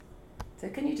So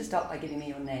can you just start by giving me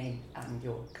your name and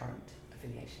your current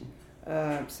affiliation?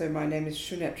 So my name is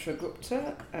Sunetra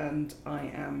Gupta, and I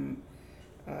am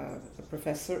a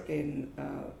professor in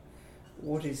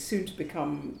what is soon to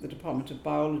become the Department of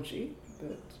Biology,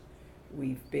 but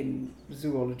we've been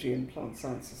zoology and plant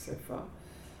sciences so far.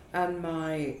 And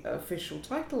my official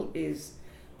title is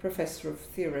Professor of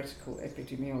Theoretical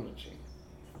Epidemiology.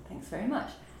 Thanks very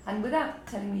much. And without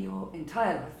telling me your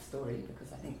entire life story,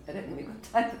 because I don't think we've got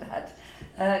time for that,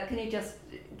 can you just,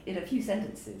 in a few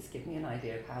sentences, give me an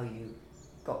idea of how you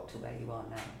got to where you are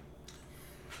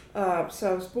now?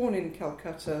 So I was born in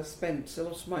Calcutta, spent a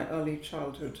lot of my early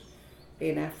childhood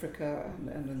in Africa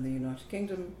and in the United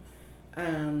Kingdom,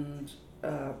 and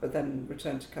but then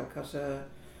returned to Calcutta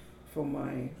for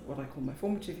what I call my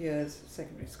formative years,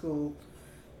 secondary school,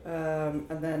 and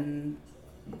then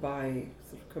by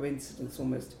sort of coincidence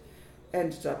almost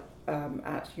ended up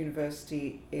at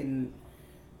university in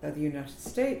the United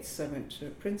States. I went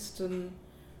to Princeton,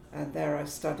 and there I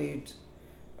studied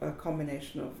a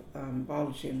combination of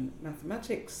biology and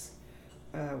mathematics,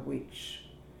 which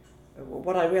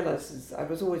what I realized is I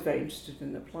was always very interested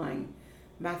in applying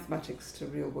mathematics to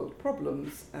real world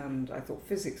problems, and I thought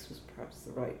physics was perhaps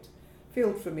the right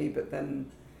field for me, but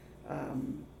then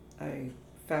I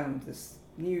found this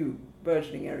new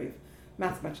burgeoning area of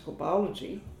mathematical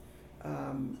biology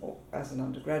as an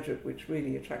undergraduate, which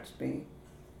really attracted me,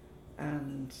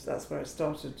 and that's where I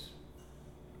started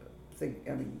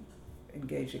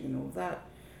engaging in all of that.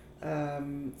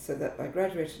 So that I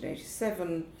graduated in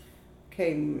 1987,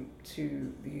 came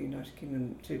to the United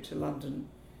Kingdom, to London,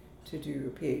 to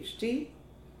do a PhD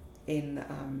in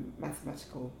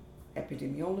mathematical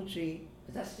epidemiology.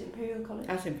 Was that at Imperial College?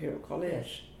 At Imperial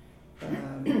College.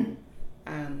 Yes.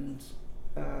 And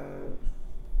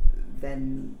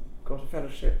then got a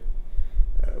fellowship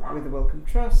with the Wellcome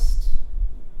Trust,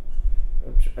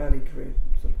 early career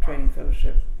sort of training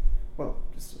fellowship. Well,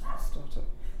 just a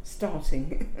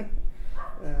starting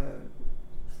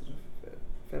sort of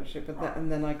fellowship,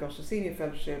 and then I got a senior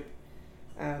fellowship,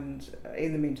 and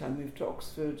in the meantime moved to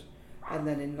Oxford, and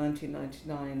then in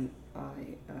 1999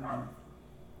 I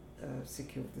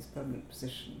secured this permanent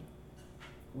position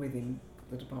within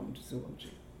the Department of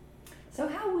Zoology. So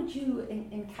how would you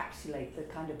encapsulate the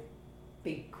kind of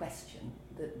big question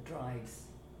that drives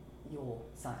your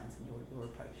science and your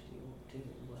approach to your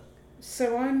work?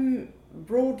 So I'm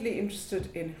broadly interested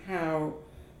in how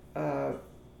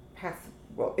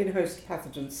in-host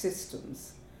pathogen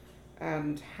systems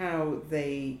and how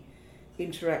they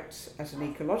interact at an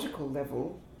ecological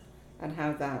level, and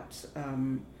how that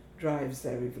drives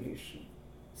their evolution.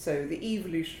 So the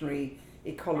evolutionary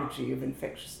ecology of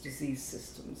infectious disease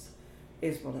systems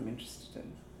is what I'm interested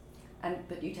in.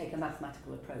 But you take a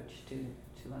mathematical approach to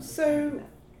understanding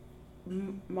so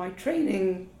that. My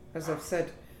training, as I've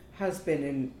said, has been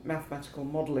in mathematical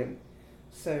modelling.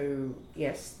 So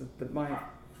yes, the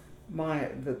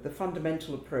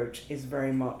fundamental approach is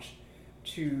very much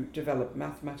to develop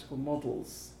mathematical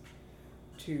models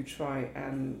to try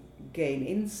and gain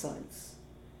insights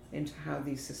into how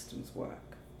these systems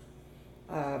work.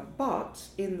 But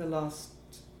in the last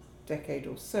decade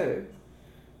or so,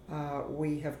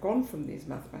 we have gone from these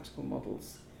mathematical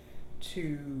models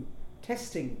to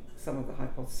testing some of the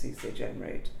hypotheses they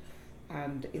generate.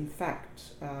 And in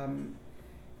fact,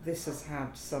 this has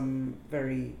had some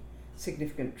very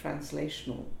significant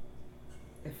translational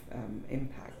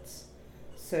impacts.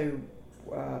 So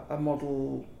a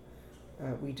model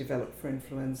we developed for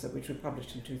influenza, which we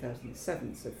published in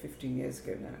 2007, so 15 years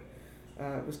ago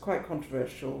now, was quite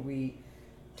controversial. We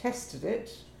tested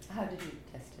it. How did you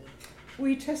test it?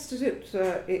 We tested it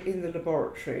in the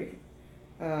laboratory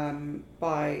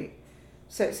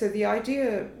So the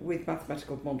idea with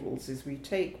mathematical models is we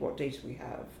take what data we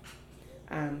have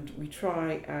and we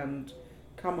try and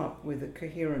come up with a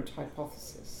coherent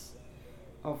hypothesis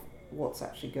of what's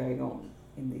actually going on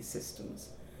in these systems.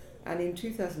 And in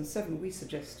 2007 we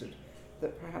suggested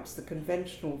that perhaps the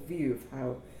conventional view of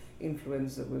how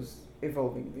influenza was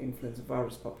evolving, the influenza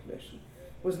virus population,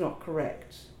 was not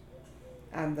correct,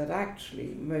 and that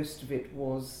actually most of it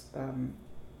was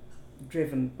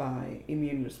driven by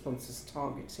immune responses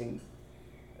targeting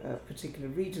particular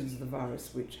regions of the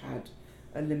virus which had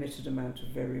a limited amount of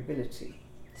variability.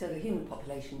 So the human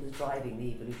population was driving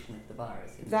the evolution of the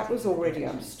virus? That was already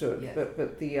understood, yes.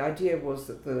 but the idea was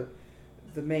that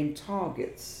the main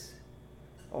targets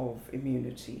of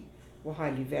immunity were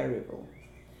highly variable,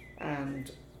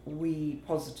 and we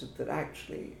posited that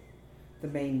actually the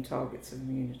main targets of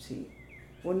immunity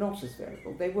were not as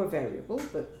variable. They were variable,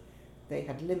 but they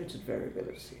had limited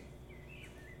variability.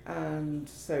 And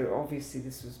so obviously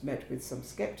this was met with some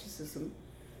scepticism.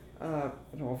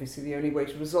 And obviously the only way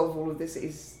to resolve all of this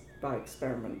is by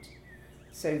experiment.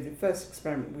 So the first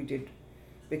experiment we did,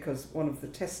 because one of the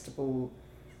testable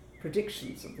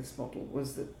predictions of this model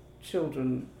was that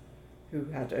children who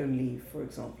had only, for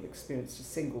example, experienced a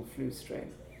single flu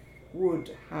strain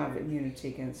would have immunity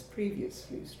against previous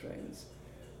flu strains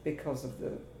because of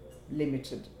the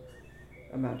limited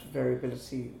amount of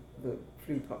variability. The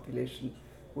flu population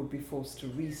would be forced to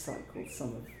recycle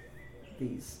some of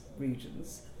these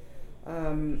regions.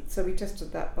 So we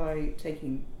tested that by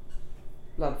taking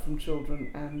blood from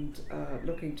children and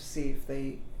looking to see if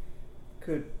they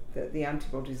could, the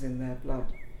antibodies in their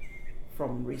blood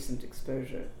from recent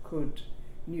exposure could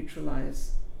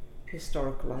neutralise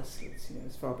historical isolates,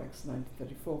 as far back as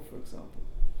 1934, for example.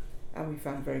 And we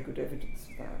found very good evidence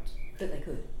of that. That they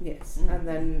could? Yes. And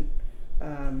then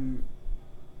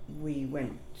we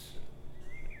went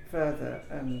further,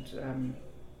 and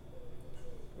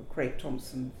Craig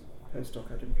Thompson,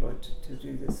 postdoc I'd employed to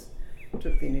do this,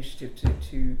 took the initiative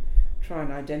to try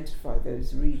and identify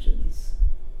those regions,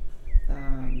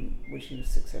 which he was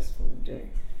successful in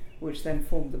doing, which then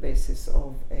formed the basis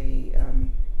of a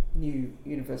new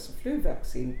universal flu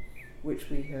vaccine, which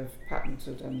we have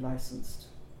patented and licensed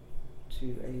to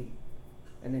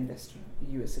an investor,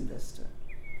 a US investor,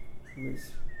 who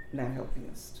is now helping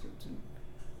us to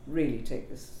really take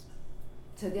this.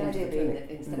 So the idea being that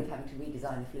instead of having to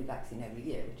redesign the flu vaccine every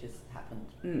year, which has happened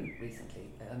recently,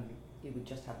 you would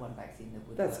just have one vaccine that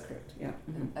would That's work. correct, yeah.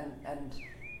 And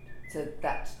so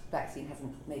that vaccine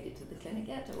hasn't made it to the clinic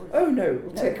yet? Or Oh no, it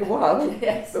will take a while.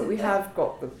 Yes. But we have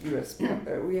got the US,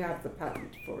 we have the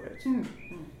patent for it.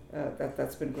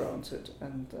 That's been granted,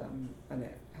 and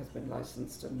it has been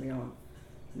licensed, and we are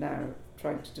now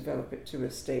trying to develop it to a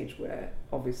stage where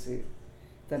obviously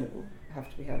then it will have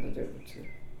to be handed over to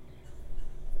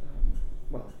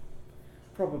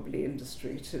probably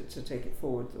industry to take it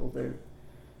forward, although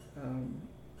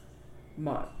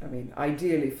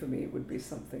ideally for me it would be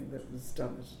something that was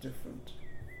done at a different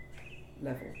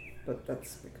level, but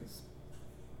that's because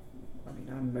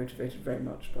I'm motivated very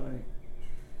much by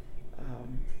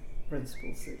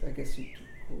principles that I guess you could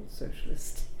call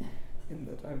socialist, in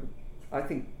that I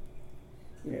think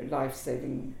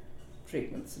life-saving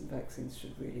treatments and vaccines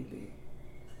should really be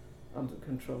under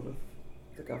control of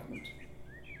the government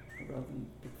rather than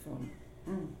big pharma.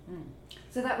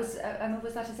 So that was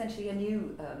that essentially a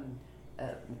new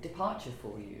departure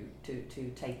for you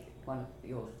to take one of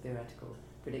your theoretical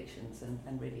predictions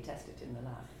and really test it in the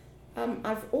lab?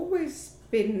 I've always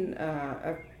been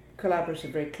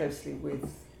collaborated very closely with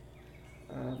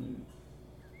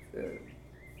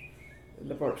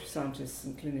laboratory scientists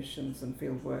and clinicians and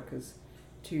field workers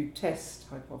to test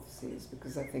hypotheses,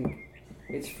 because I think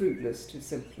it's fruitless to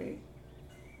simply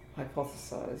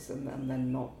hypothesize and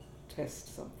then not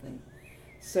test something.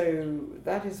 So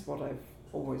that is what I've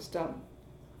always done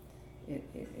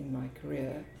in my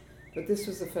career. But this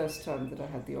was the first time that I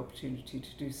had the opportunity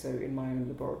to do so in my own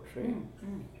laboratory.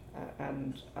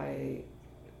 And I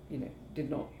did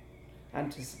not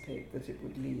anticipate that it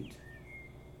would lead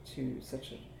to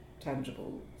such a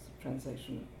tangible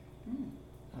translation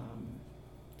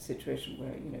situation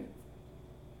where,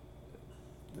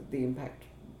 the impact,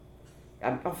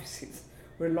 and obviously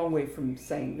we're a long way from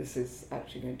saying this is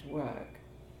actually going to work,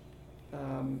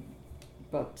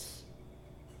 but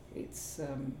it's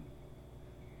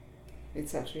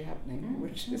actually happening,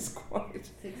 which is quite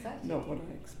not what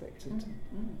I expected.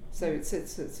 So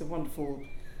it's a wonderful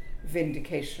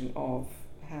vindication of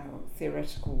how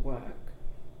theoretical work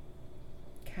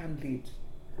can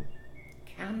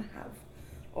have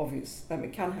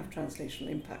translational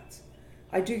impacts.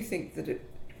 I do think that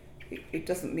it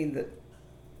doesn't mean that.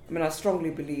 I strongly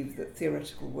believe that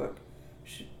theoretical work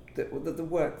that the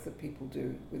work that people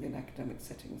do within academic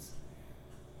settings,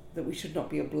 that we should not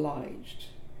be obliged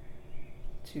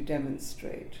to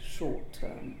demonstrate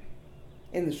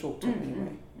in the short term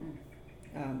anyway,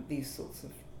 these sorts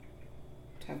of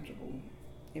tangible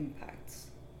impacts.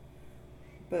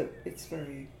 But it's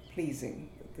very pleasing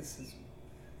that this is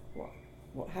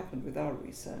what happened with our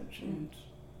research, and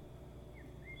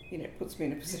it puts me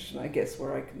in a position, I guess,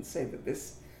 where I can say that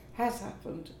this has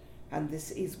happened, and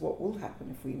this is what will happen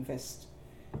if we invest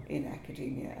in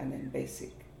academia and in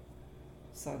basic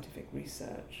scientific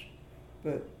research.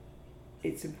 But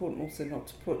it's important also not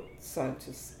to put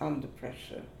scientists under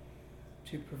pressure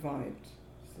to provide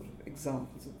sort of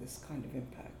examples of this kind of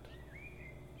impact.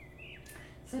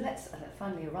 So let's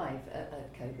finally arrive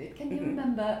at COVID. Can you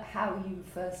remember how you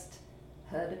first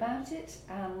heard about it,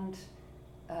 and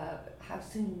how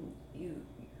soon you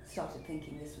started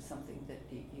thinking this was something that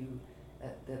you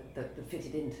that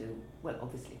fitted into, well,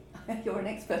 obviously, you're an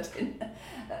expert in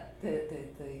the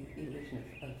evolution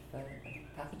of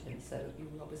pathogens, so you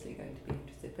were obviously going to be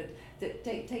interested. But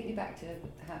take me back to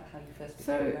how you first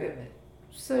became aware of it.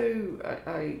 So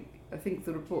I think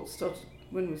the report started,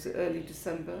 when was it, early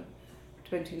December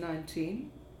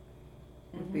 2019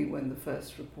 would be when the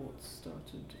first reports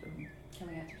started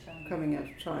coming out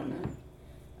of China.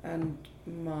 And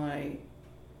my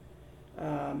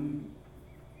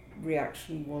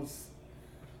reaction was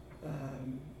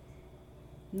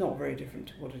not very different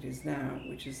to what it is now,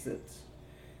 which is that,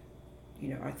 you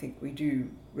know, I think we do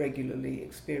regularly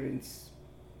experience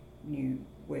new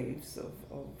waves of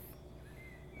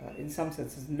in some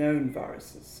senses, known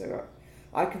viruses. So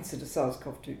I consider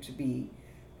SARS-CoV-2 to be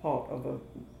part of a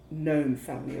known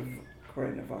family of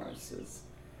coronaviruses.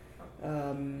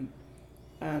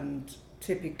 And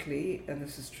typically, and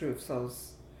this is true of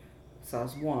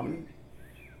SARS-1,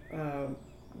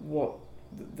 what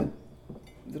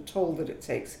the toll that it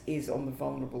takes is on the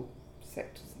vulnerable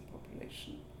sectors of the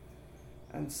population.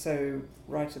 And so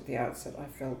right at the outset I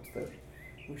felt that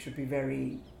we should be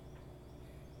very,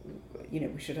 you know,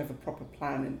 we should have a proper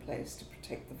plan in place to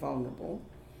protect the vulnerable,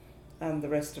 and the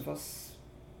rest of us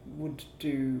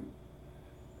did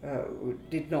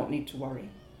not need to worry.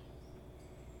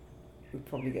 We'd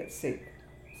probably get sick,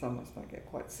 some of us might get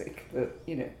quite sick, but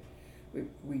you know,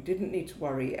 we didn't need to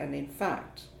worry. And in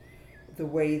fact, the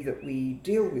way that we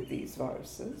deal with these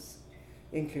viruses,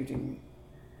 including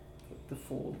the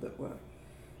 4 that were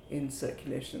in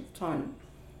circulation at the time,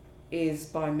 is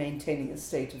by maintaining a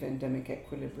state of endemic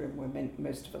equilibrium where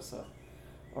most of us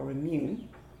are immune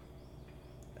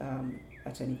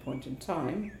at any point in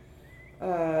time,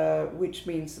 which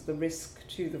means that the risk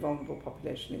to the vulnerable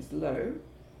population is low,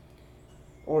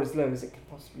 or as low as it can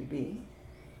possibly be.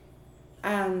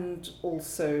 And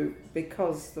also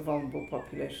because the vulnerable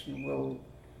population will,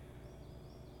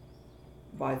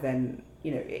 by then,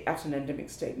 you know, at an endemic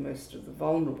state, most of the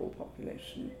vulnerable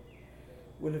population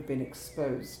will have been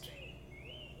exposed,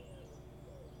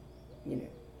 you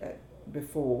know,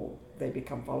 before they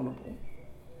become vulnerable.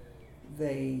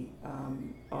 They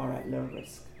are at low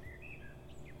risk.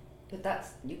 But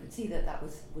you could see that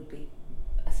would be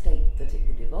a state that it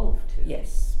would evolve to.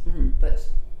 Yes. Mm-hmm. But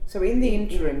so in the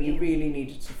interim, you really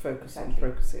needed to focus on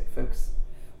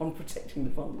protecting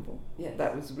the vulnerable. Yes.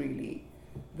 That was really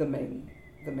the main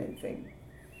thing.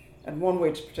 And one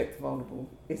way to protect the vulnerable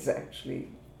is actually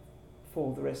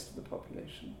for the rest of the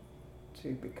population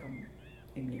to become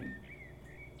immune.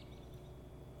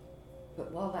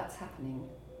 But while that's happening,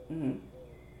 Mm-hmm.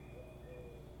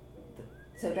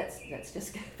 so let's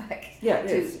just go back. Yeah, to,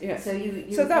 yes, yes.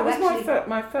 So that was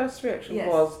my first reaction. Yes.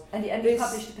 Was and you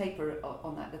published a paper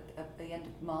on that at the end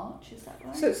of March. Is that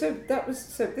right? So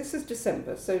this is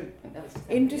December. So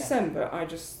in December,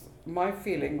 my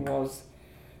feeling was,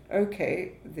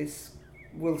 okay, this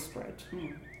will spread.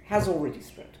 Has already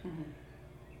spread. Mm-hmm.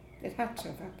 It had to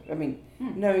have happened. I mean,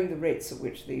 knowing the rates at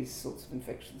which these sorts of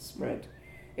infections spread.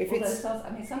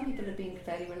 Some people have been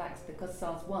fairly relaxed because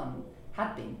SARS-1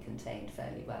 had been contained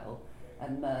fairly well,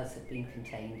 and MERS had been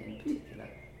contained in a particular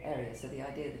area. So the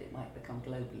idea that it might become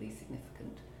globally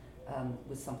significant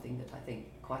was something that I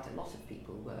think quite a lot of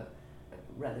people were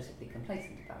relatively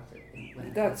complacent about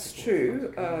it. That's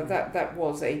true. That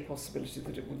was a possibility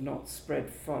that it would not spread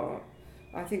far.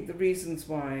 I think the reasons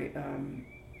why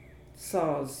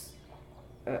SARS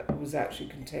was actually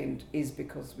contained is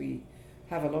because we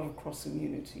have a lot of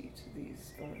cross-immunity to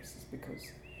these viruses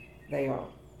because they are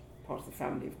part of the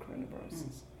family of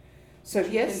coronaviruses. So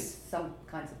which yes, some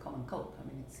kinds of common cold. I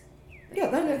mean,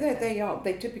 they are.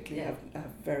 They typically have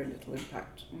very little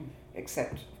impact,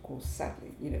 except of course,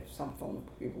 sadly, you know, some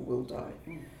vulnerable people will die,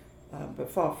 but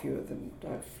far fewer of them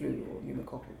die of flu or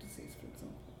pneumococcal disease, for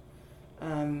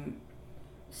example.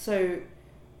 So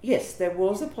yes, there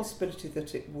was a possibility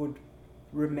that it would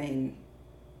remain.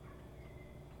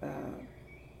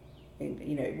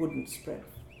 It wouldn't spread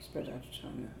out of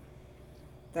China.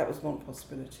 That was one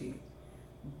possibility,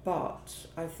 but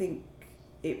I think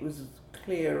it was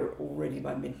clear already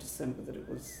by mid-December that it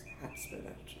had spread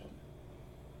out of China,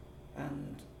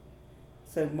 and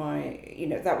so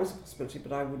that was a possibility.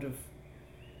 But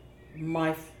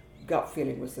my gut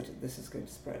feeling was that this is going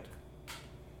to spread,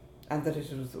 and that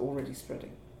it was already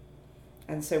spreading.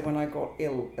 And so when I got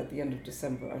ill at the end of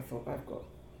December, I thought I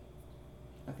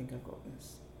think I've got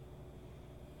this.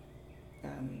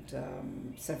 And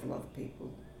several other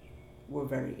people were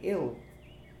very ill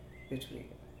between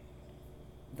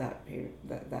that period,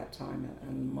 that time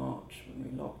and March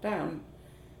when we locked down,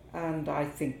 and I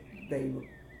think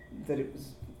that it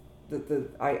was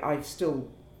I still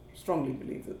strongly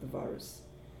believe that the virus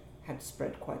had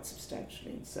spread quite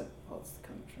substantially in certain parts of the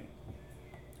country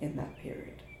in that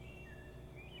period.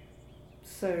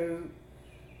 So,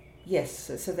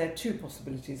 yes, so there are two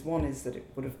possibilities. One is that it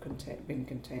would have been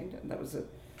contained, and that was a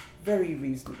very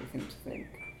reasonable thing to think.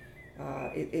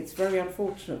 It's very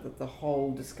unfortunate that the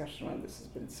whole discussion around this has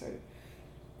been so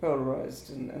polarised,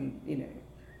 and you know,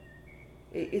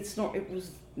 it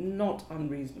was not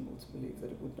unreasonable to believe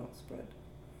that it would not spread.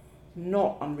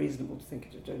 Not unreasonable to think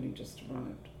it had only just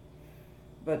arrived.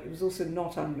 But it was also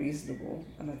not unreasonable,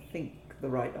 and I think the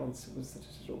right answer was that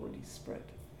it had already spread.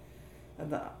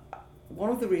 And one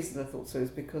of the reasons I thought so is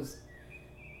because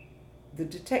the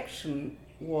detection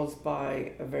was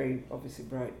by a very obviously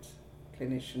bright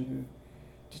clinician who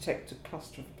detected a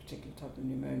cluster of a particular type of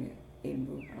pneumonia in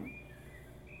Wuhan.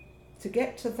 To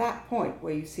get to that point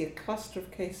where you see a cluster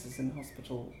of cases in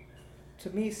hospital, to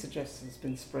me suggests it's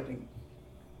been spreading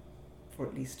for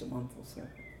at least a month or so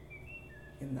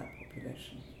in that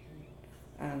population.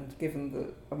 And given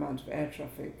the amount of air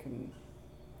traffic and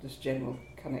just general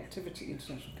connectivity,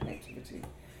 international connectivity,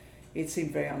 it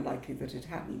seemed very unlikely that it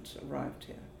hadn't arrived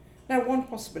here. Now, one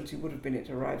possibility would have been it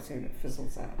arrives here and it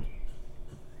fizzles out.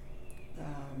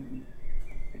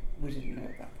 We didn't know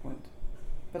at that point.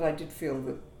 But I did feel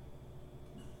that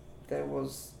there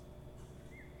was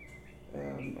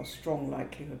a strong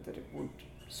likelihood that it would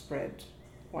spread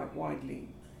quite widely,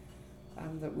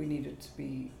 and that we needed to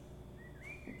be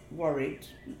worried,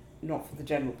 not for the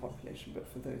general population, but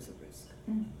for those at risk.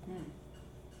 Mm-hmm.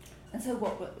 And so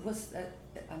what was,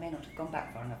 I may not have gone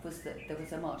back far enough, was that there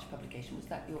was a March publication, was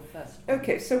that your first one?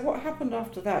 Okay, so what happened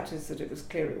after that is that it was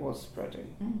clear it was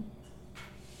spreading. Mm.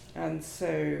 And so...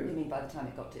 You mean by the time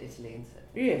it got to Italy? And so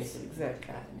yes, exactly.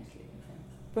 In Italy, okay.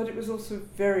 But it was also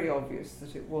very obvious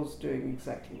that it was doing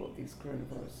exactly what these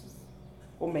coronaviruses,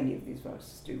 or many of these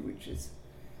viruses do, which is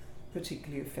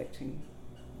particularly affecting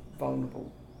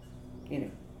vulnerable,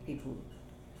 people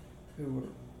who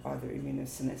were either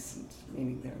immunosenescent,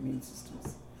 meaning their immune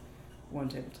systems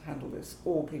weren't able to handle this,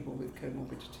 or people with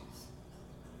comorbidities.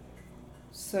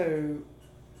 So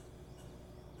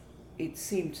it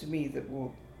seemed to me that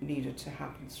what needed to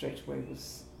happen straight away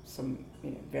was some,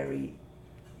 very,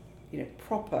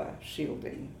 proper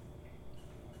shielding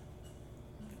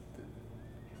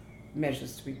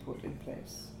measures to be put in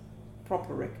place,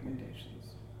 proper recommendations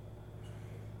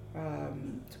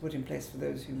to put in place for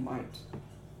those who might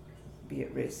be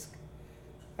at risk,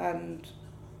 and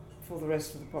for the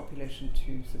rest of the population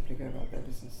to simply go about their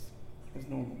business as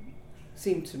normal.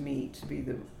 Seemed to me to be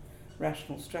the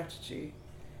rational strategy,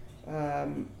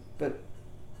 but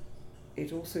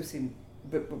it also seemed,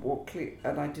 but more clear,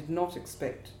 and I did not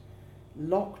expect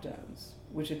lockdowns,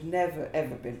 which had never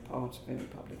ever been part of any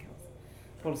public health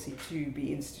policy, to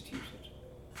be instituted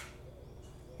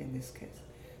in this case.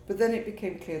 But then it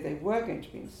became clear they were going to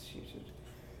be instituted,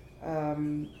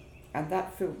 and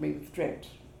that filled me with dread,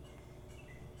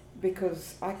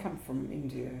 because I come from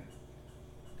India.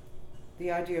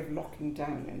 The idea of locking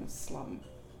down in a slum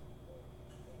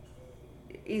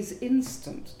is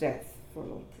instant death for a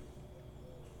lot of people.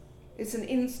 It's an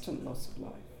instant loss of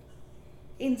life,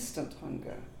 instant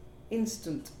hunger,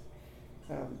 instant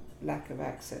lack of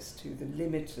access to the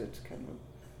limited kind of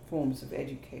forms of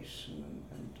education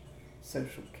and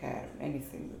social care and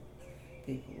anything that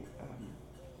people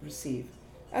receive,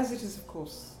 as it is, of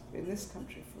course, in this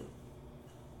country for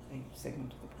a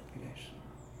segment of the population.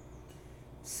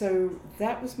 So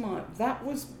that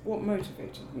was what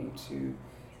motivated me to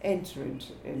enter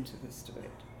into this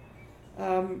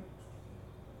debate.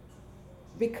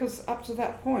 Because up to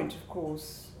that point, of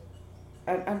course,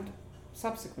 and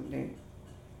subsequently,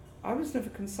 I was never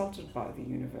consulted by the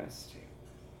university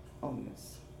on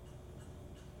this.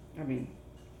 I mean,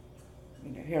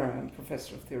 here I am,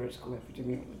 Professor of Theoretical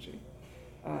Epidemiology,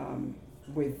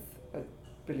 with a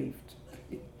believed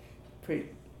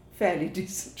fairly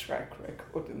decent track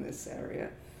record in this area,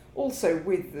 also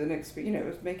with an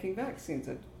experience, of making vaccines.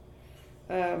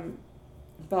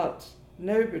 But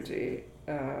nobody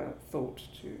thought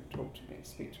to talk to me,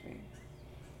 speak to me.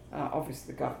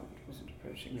 Obviously the government wasn't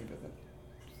approaching me, but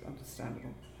that's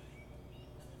understandable.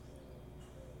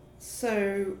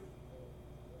 So,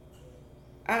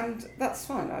 and that's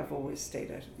fine, I've always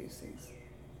stayed out of these things.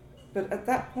 But at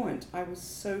that point, I was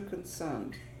so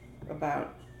concerned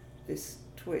about this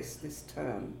twist, this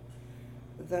turn,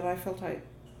 that I felt I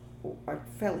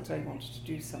wanted to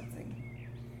do something.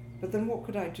 But then what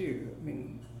could I do? I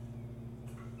mean,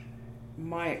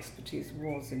 my expertise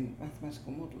was in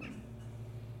mathematical modelling.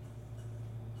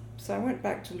 So I went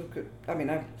back to look at,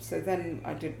 so then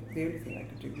I did the only thing I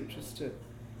could do, which was to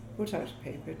put out a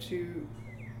paper to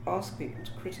ask people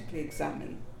to critically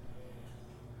examine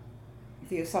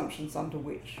the assumptions under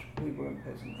which we were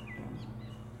imposing lockdowns.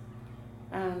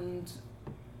 And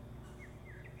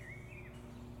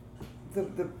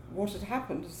what had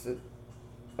happened is that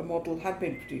a model had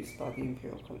been produced by the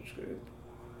Imperial College Group,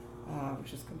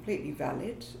 which is completely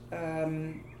valid.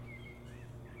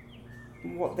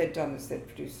 What they'd done is they'd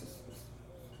produced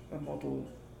a model,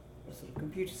 a sort of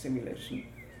computer simulation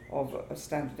of a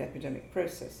standard epidemic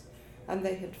process, and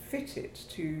they had fit it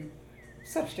to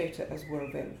such data as were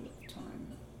available at the time.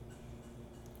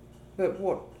 But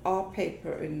what our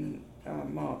paper in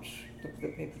March, the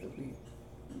paper that we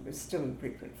is still in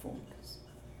preprint form because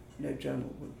no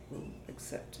journal will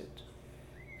accept it,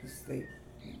 because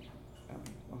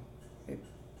it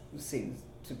was seen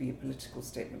to be a political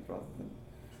statement rather than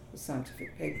a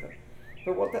scientific paper.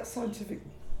 But what that scientific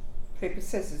paper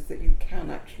says is that you can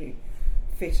actually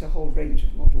fit a whole range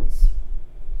of models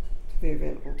to the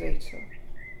available data.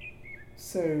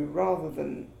 So rather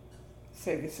than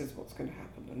say this is what's going to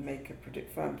happen and make a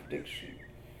firm prediction,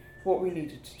 what we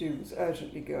needed to do was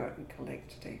urgently go out and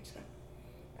collect data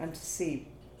and to see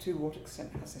to what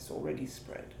extent has this already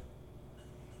spread.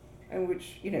 And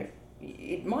which,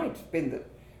 it might have been that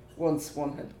once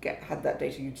one had that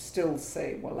data, you'd still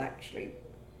say, well, actually,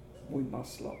 we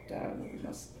must lock down,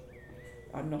 or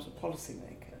I'm not a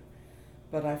policymaker.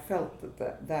 But I felt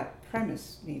that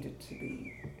premise needed to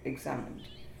be examined.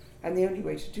 And the only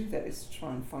way to do that is to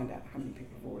try and find out how many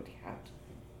people have already had.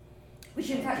 Which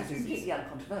in fact is completely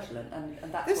uncontroversial, and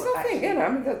that's there's what nothing,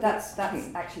 actually, that's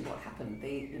actually what happened.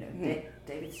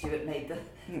 David Stewart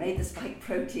made the spike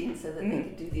protein so that they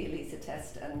could do the ELISA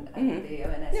test, and the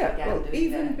ONS began doing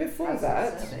even before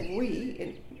that, surveys.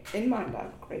 we in my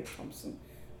lab, Craig Thompson,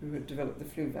 who had developed the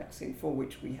flu vaccine, for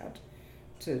which we had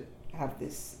to have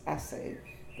this assay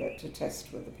to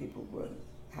test whether people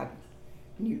had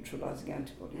neutralising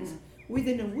antibodies.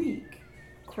 Within a week,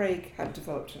 Craig had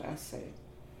developed an assay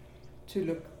to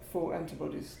look for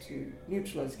antibodies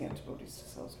neutralising antibodies to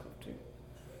SARS-CoV-2.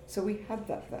 So we had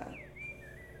that there.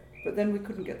 But then we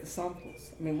couldn't get the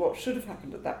samples. I mean, what should have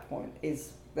happened at that point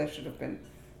is there should have been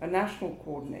a national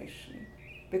coordination,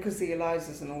 because the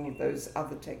ELISAs and all of those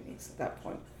other techniques at that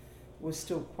point were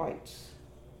still quite...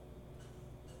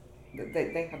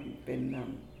 They hadn't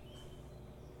been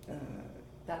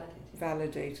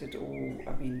validated, or,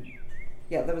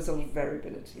 there was a lot of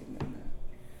variability in them there.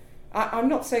 I'm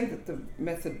not saying that the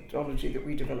methodology that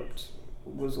we developed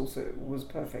was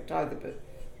perfect either, but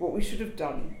what we should have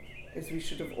done is we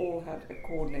should have all had a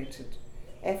coordinated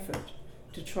effort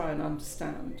to try and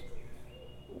understand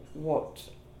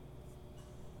what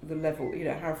the level,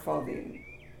 how far the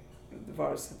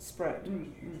virus had spread.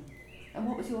 And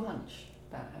what was your hunch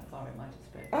about how far it might have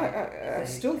spread? I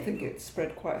still think it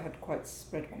spread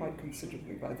quite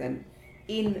considerably by then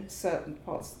in certain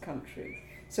parts of the country.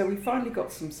 So we finally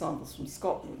got some samples from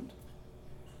Scotland,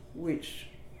 which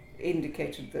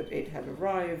indicated that it had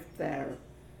arrived there.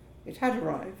 It had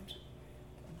arrived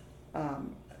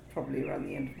probably around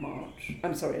the end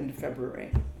of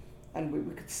February. And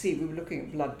we could see, we were looking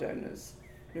at blood donors,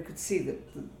 we could see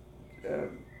that the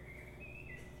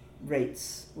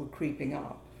rates were creeping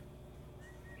up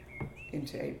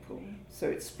into April. So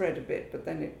it spread a bit, but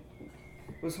then it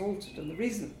was halted. And the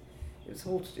reason it was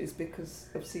halted is because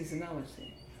of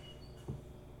seasonality.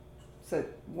 So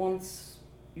once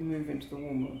you move into the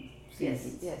warmer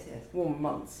seasons, warmer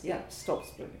months, it stops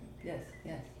spreading. Yes.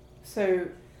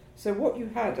 So what you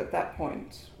had at that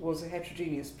point was a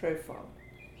heterogeneous profile,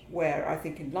 where I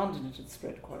think in London it had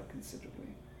spread quite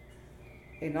considerably.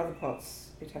 In other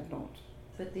parts it had not.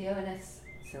 But the ONS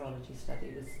serology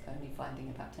study was only finding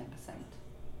about 10%.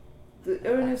 The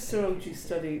ONS serology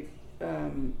study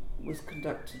was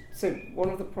conducted. So one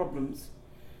of the problems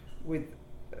with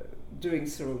doing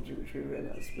serology, which we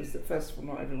realised, was that first of all,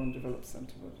 not everyone develops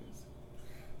antibodies.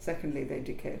 Secondly, they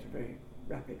decay at a very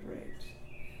rapid rate.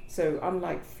 So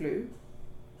unlike flu,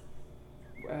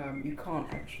 you can't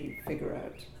actually figure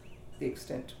out the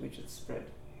extent to which it's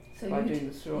spread by doing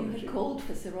the serology. You had called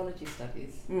for serology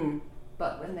studies,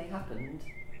 but when they happened,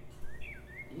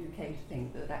 you came to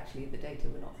think that actually the data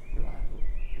were not reliable.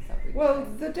 Is that what Well,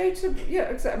 the data,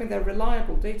 exactly. They're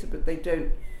reliable data, but they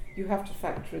don't. You have to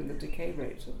factor in the decay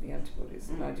rate of the antibodies,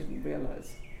 and I didn't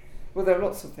realise. Well, there are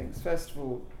lots of things. First of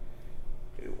all,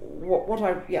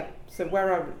 so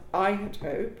where I had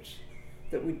hoped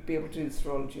that we'd be able to do the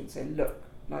serology and say, look,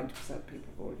 90% of people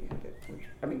have already had it.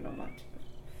 Not 90%.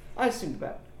 I assumed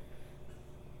about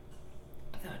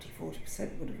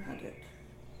 30-40% would have had it.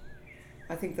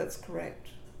 I think that's correct,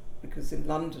 because in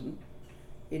London,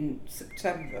 in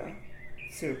September,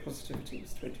 seropositivity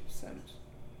was 20%.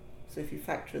 So if you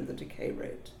factor in the decay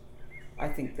rate, I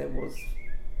think there was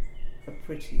a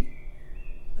pretty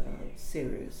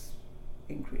serious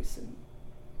increase in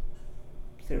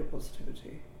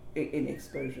seropositivity, in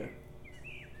exposure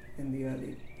in the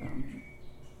early,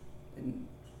 in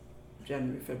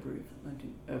January, February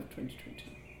of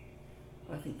 2020.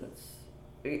 I think that's,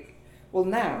 well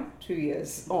now, 2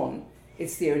 years on,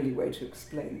 it's the only way to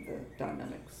explain the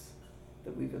dynamics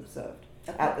that we've observed.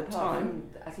 At the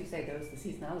time, as you say, there was the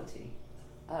seasonality.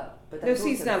 But no,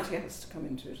 seasonality has to come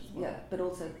into it as well. Yeah, but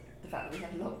also the fact that we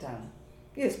had lockdown.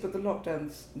 Yes, but the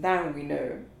lockdowns, now we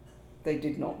know, they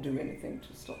did not do anything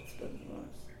to stop the spread of the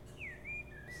virus.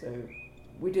 So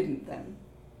we didn't then.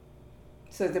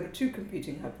 So there were two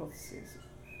competing hypotheses.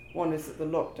 One is that the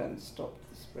lockdown stopped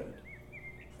the spread.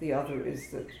 The other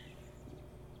is that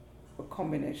a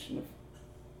combination of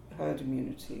herd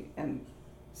immunity and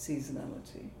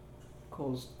seasonality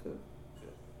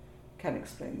can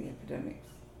explain the epidemics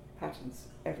patterns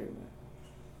everywhere.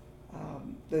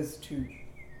 Those two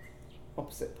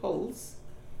opposite poles,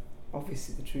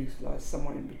 obviously the truth lies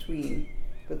somewhere in between,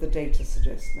 but the data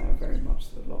suggests now very much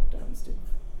that lockdowns did.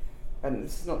 And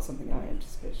this is not something I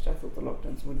anticipated. I thought the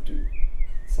lockdowns would do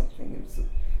something. It was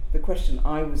the question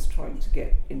I was trying to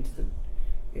get into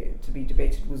to be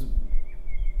debated was,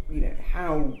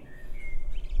 how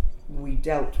we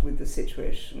dealt with the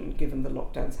situation given the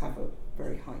lockdowns have a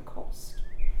very high cost.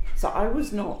 So I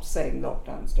was not saying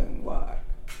lockdowns don't work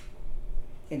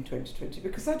in 2020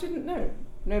 because I didn't know.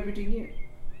 Nobody knew.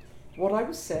 What I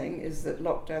was saying is that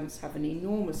lockdowns have an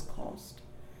enormous cost,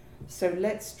 so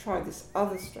let's try this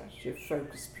other strategy of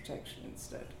focused protection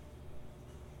instead.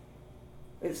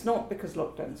 It's not because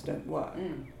lockdowns don't work.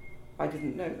 I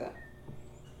didn't know that.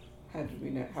 How would we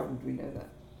know that?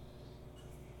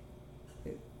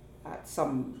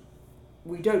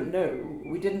 We don't know.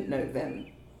 We didn't know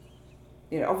then.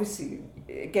 Obviously,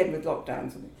 again with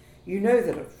lockdowns, you know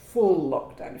that a full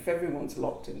lockdown, if everyone's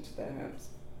locked into their homes,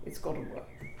 it's got to work.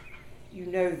 You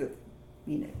know that,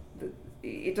 that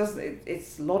it doesn't.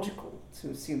 It's logical to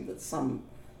assume that some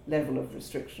level of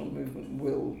restriction on movement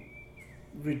will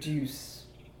reduce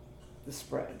the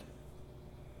spread.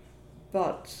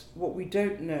 But what we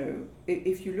don't know,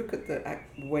 if you look at the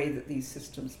way that these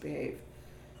systems behave,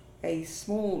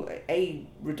 a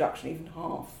reduction, even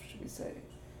half, should we say,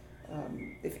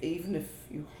 even if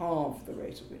you halve the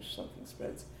rate at which something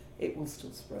spreads, it will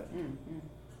still spread.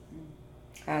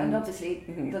 And obviously,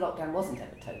 the lockdown wasn't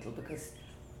ever total because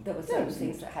there were certain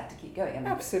things that had to keep going. I mean,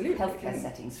 absolutely. Healthcare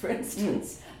settings, for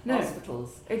instance,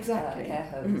 hospitals, exactly. Care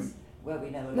homes, where we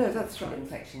know a lot of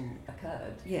infection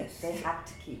occurred. Yes, they had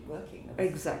to keep working.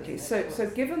 Exactly.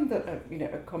 So given that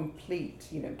a complete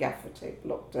gaffer tape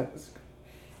lockdown,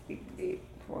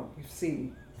 well, we've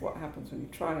seen what happens when you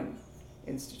try and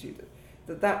institute it.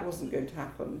 That wasn't going to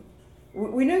happen.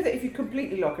 We know that if you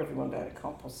completely lock everyone down, it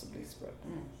can't possibly spread.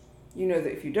 You know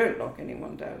that if you don't lock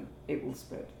anyone down, it will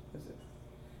spread, is it?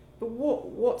 But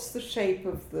what's the shape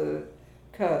of the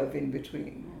curve in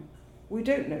between? We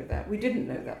don't know that. We didn't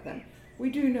know that then. We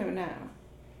do know now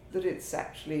that it's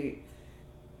actually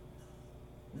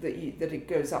that it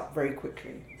goes up very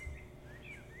quickly.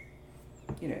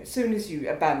 As soon as you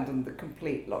abandon the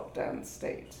complete lockdown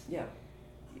state,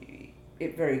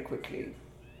 it very quickly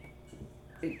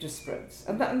it just spreads,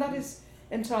 and that is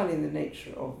entirely in the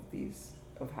nature of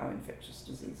how infectious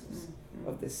diseases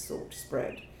of this sort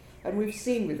spread. And we've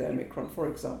seen with Omicron, for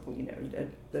example,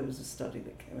 there was a study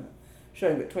that came out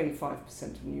showing that 25%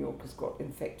 of New Yorkers got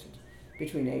infected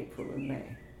between April and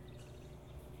May.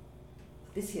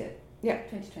 This year? Yeah.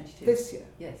 2022? This year.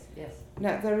 Yes.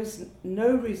 Now, there is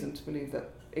no reason to believe that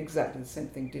exactly the same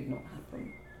thing did not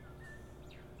happen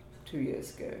 2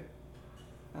 years ago.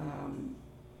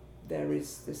 There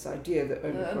is this idea that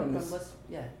Omicron is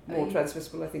more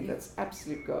transmissible. I think that's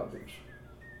absolute garbage.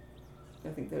 I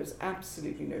think there is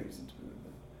absolutely no reason to believe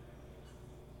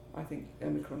that. I think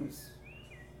Omicron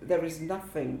there is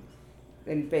nothing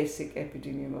in basic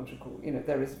epidemiological,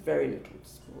 there is very little to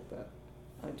support that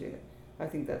idea. I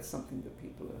think that's something that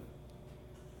people are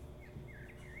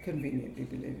conveniently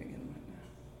believing in right now.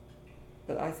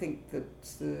 But I think that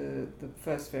the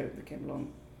first variant that came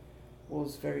along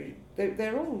was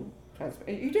they're all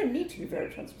transmissible. You don't need to be very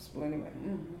transmissible anyway.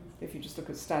 If you just look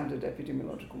at standard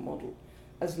epidemiological model,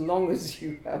 as long as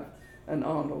you have an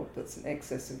R naught that's in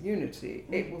excess of unity,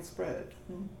 it will spread.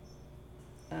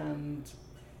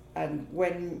 And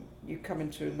when you come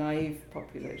into a naive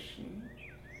population,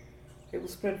 it will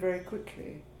spread very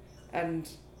quickly. And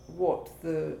what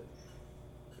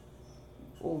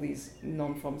all these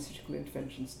non-pharmaceutical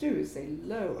interventions do is they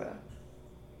lower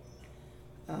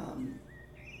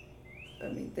I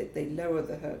mean, they lower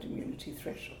the herd immunity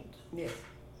threshold. Yes.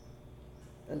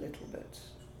 A little bit,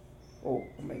 or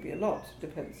maybe a lot,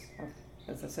 depends.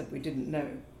 As I said, we didn't know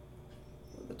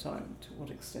at the time to what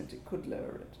extent it could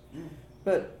lower it. Mm.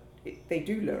 But they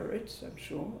do lower it, I'm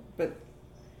sure, but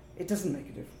it doesn't make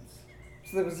a difference.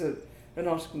 So there was an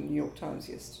article in the New York Times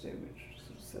yesterday which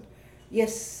sort of said,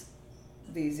 yes,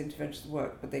 these interventions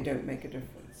work, but they don't make a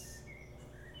difference.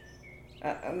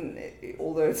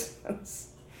 Although it sounds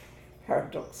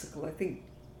paradoxical, I think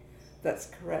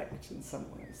that's correct in some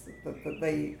ways, that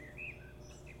they,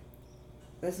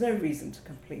 there's no reason to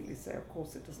completely say, of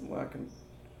course it doesn't work, and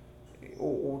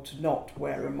or to not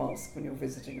wear a mask when you're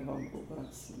visiting a vulnerable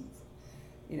person.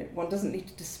 You know, one doesn't need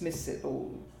to dismiss it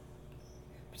all,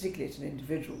 particularly at an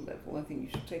individual level. I think you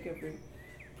should take every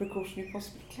precaution you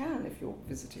possibly can if you're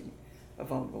visiting a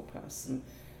vulnerable person.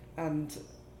 And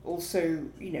also,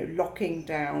 you know, locking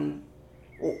down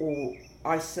or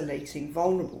isolating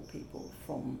vulnerable people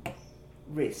from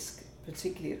risk,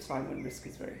 particularly at a time when risk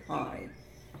is very high.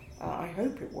 I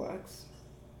hope it works,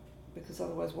 because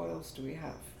otherwise what else do we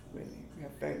have, really? We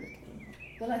have very little in the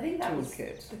Well, I think that was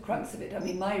toolkit. the crux of it. I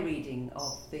mean, my reading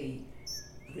of the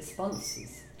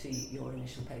responses to your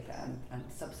initial paper and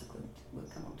subsequent, we'll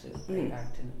come on to Ray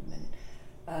Barrington in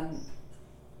a minute,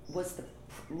 was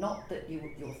not that your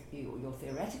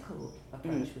theoretical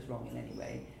approach was wrong in any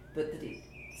way, but that it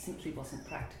simply wasn't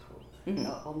practical,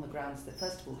 on the grounds that,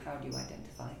 first of all, how do you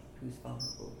identify who's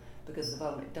vulnerable? Because the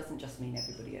vulnerable, it doesn't just mean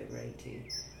everybody over 80.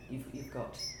 You've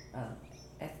got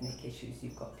ethnic issues,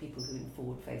 you've got people who in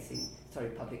public-facing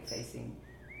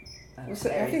Well, so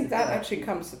I think that actually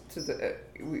comes to the,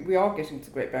 we are getting to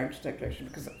the Great Barrington Declaration,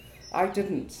 because I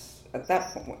didn't, at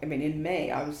that point, I mean, in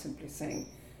May, I was simply saying,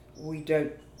 we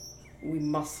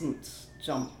mustn't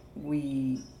jump,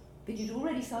 But you'd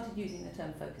already started using the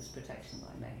term focused protection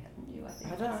by May, hadn't you?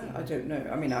 I don't know.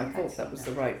 I mean, I thought that was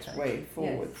the right way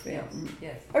forward. Yes,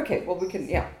 yes. Okay, well, we can,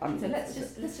 So let's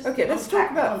just okay, let's talk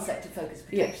the about concept of focused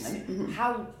protection. Yes. I mean,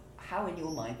 how in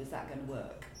your mind was that going to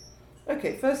work?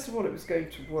 Okay, first of all, it was going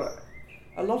to work.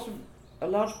 A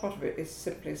large part of it is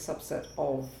simply a subset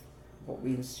of what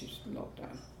we instituted in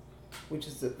lockdown, which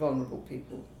is that vulnerable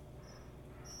people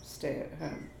stay at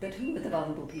home. But who were the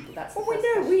vulnerable people? That's well, the first we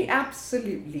know question. we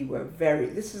absolutely were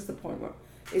this is the point where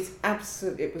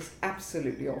it was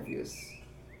absolutely obvious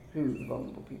who the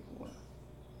vulnerable people were.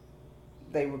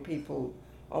 They were people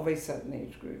of a certain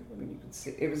age group. I mean, you could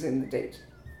see, it was in the data.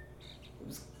 It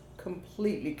was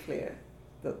completely clear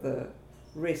that the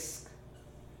risk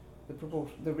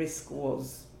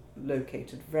was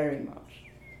located very much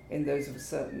in those of a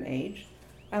certain age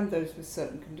and those with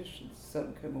certain conditions,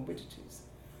 certain comorbidities.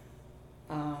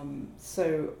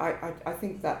 So I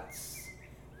think that's,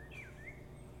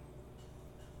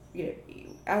 you know,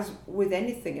 as with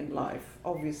anything in life,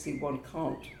 obviously one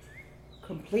can't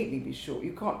completely be sure.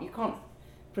 You can't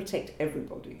protect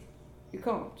everybody. You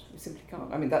simply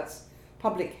can't. I mean, that's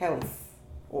public health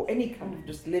or any kind of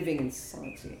just living in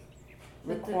society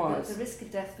requires. The risk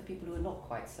of death for people who are not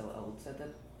quite so old, so the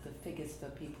figures for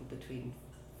people between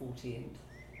 40 and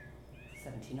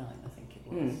 79, I think it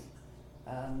was,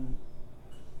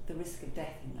 the risk of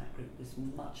death in that group was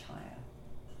much higher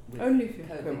with only if you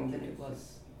have COVID than it comorbidities.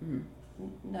 was.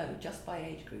 No, just by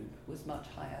age group was much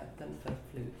higher than for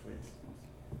flu, for instance,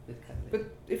 with COVID.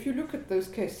 But if you look at those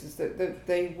cases, that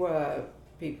they were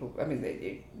people. I mean,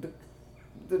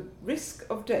 the risk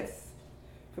of death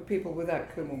for people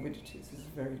without comorbidities is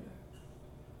very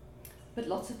low. But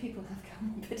lots of people have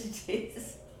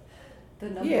comorbidities. The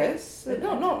number. Yes,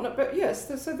 but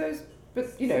yes. So those,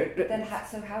 but you know. Then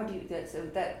how do you?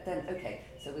 Okay.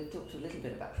 So we've talked a little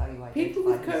bit about how you identify people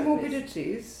with who's at risk.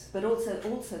 comorbidities. But also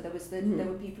there was there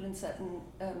were people in certain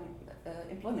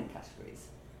employment categories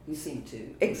who seemed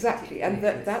to Exactly, and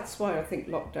take that's why I think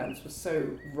lockdowns were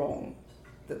so wrong,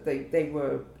 that they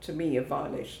were, to me, a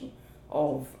violation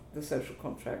of the social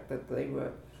contract, that they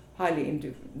were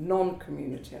highly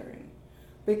non-communitarian.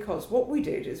 Because what we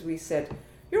did is we said,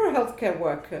 you're a healthcare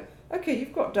worker, okay,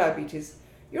 you've got diabetes,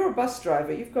 you're a bus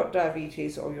driver, you've got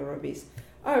diabetes or you're obese.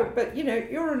 Oh, but you know,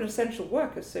 you're an essential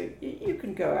worker, so you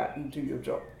can go out and do your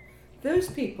job. Those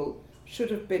people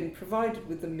should have been provided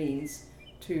with the means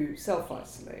to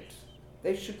self-isolate.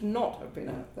 They should not have been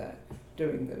out there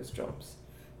doing those jobs.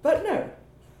 But no,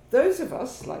 those of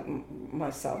us, like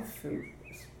myself, who,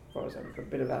 as far as I've got a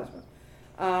bit of asthma,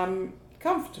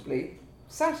 comfortably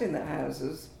sat in their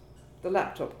houses, the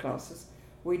laptop classes.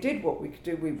 We did what we could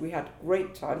do. We had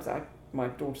great times. My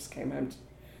daughters came home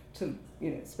to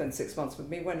spend 6 months with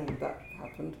me when all that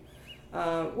happened.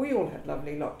 We all had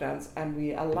lovely lockdowns, and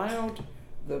we allowed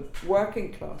the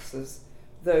working classes,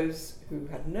 those who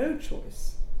had no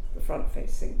choice, the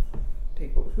front-facing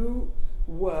people, who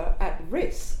were at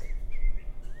risk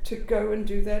to go and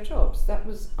do their jobs. That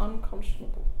was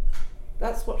unconscionable.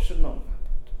 That's what should not have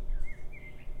happened.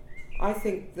 I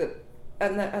think that,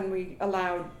 and we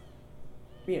allowed,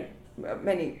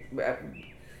 many,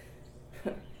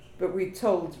 but we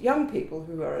told young people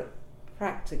who are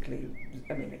practically,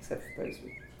 except for those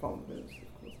with vulnerabilities,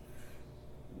 of course,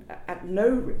 at no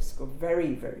risk or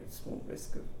very, very small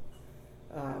risk of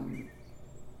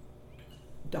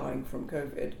dying from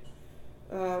COVID,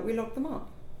 we locked them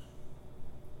up.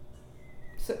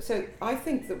 So I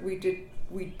think that we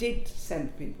did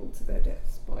send people to their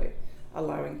deaths by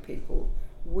allowing people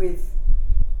with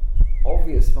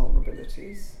obvious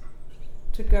vulnerabilities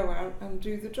to go out and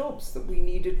do the jobs that we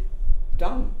needed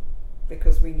done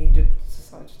because we needed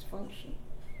society to function.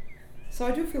 So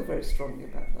I do feel very strongly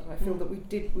about that. I feel that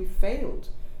we failed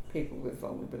people with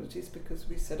vulnerabilities because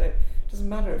we said, it doesn't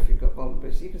matter if you've got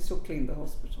vulnerabilities, you can still clean the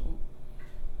hospital.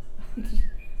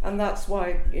 And that's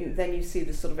why then you see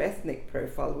this sort of ethnic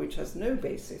profile which has no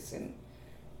basis in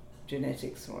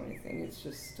genetics or anything. It's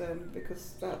just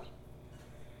because that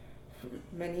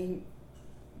many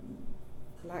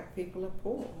black people are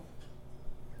poor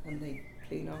and they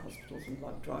clean our hospitals and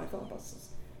drive our buses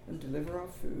and deliver our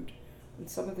food, and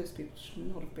some of those people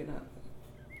should not have been out there.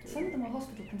 Some of them are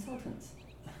hospital consultants.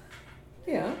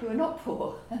 Yeah. Who are not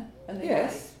poor and they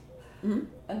died. Mm-hmm.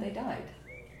 And they died.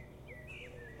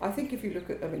 I think if you look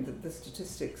at, the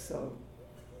statistics are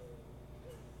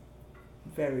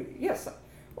very, yes,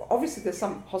 obviously there's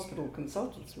some hospital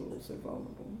consultants who are also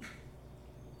vulnerable,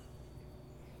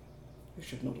 who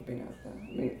should not have been out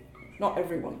there. Not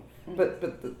everyone, but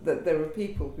there are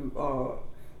people who are,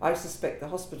 I suspect the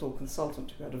hospital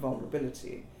consultant who had a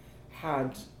vulnerability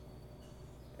had,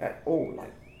 I'm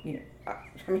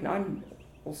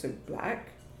also black,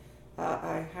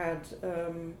 I had,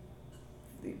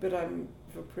 but I'm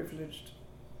of a privileged,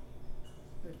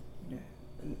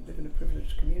 live in a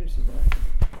privileged community where I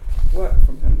could work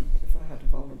from home if I had a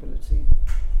vulnerability.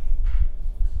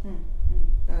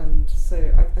 And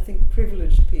so I think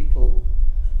privileged people,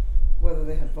 whether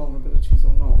they had vulnerabilities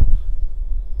or not,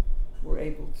 were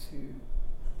able to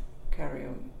carry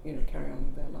on with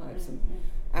their lives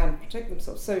and protect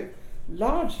themselves. So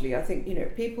largely, I think,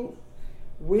 people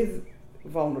with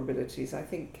vulnerabilities, I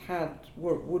think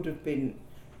would have been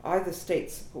either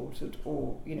state supported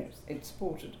or it's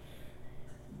supported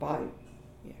by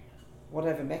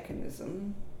whatever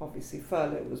mechanism. Obviously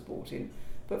furlough was brought in,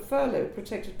 but furlough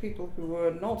protected people who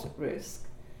were not at risk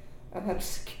and had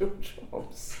secure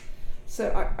jobs.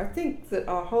 So I think that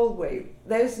our whole way,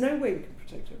 there's no way we can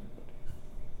protect everybody,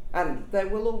 and there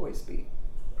will always be,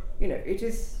 it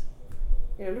is,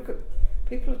 look at,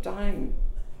 people are dying.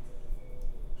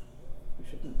 We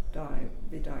shouldn't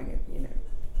be dying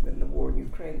in the war in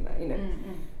Ukraine now,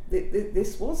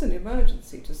 This was an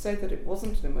emergency. To say that it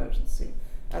wasn't an emergency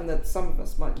and that some of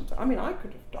us mightn't die. I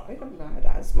could have died. I had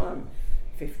asthma.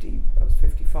 I was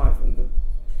 55 when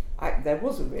there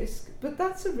was a risk, but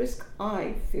that's a risk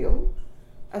I feel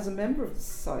as a member of the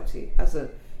society, as a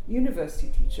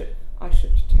university teacher, I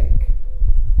should take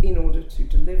in order to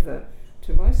deliver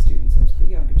to my students and to the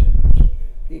younger generation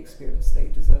the experience they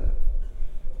deserve.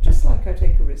 Just like I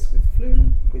take a risk with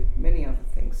flu, with many other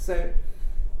things. So,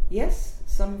 yes,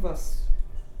 some of us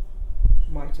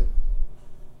might have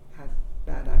had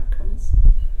bad outcomes.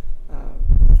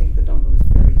 I think the number was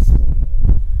very small.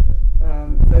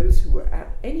 Those who were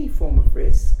at any form of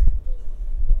risk,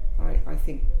 I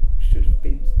think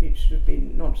it should have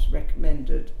been not just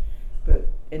recommended, but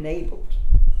enabled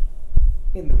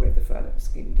in the way the furlough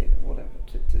scheme did, or whatever,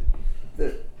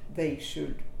 that they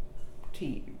should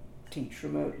teach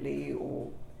remotely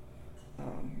or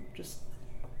just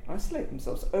isolate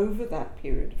themselves over that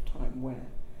period of time where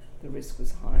the risk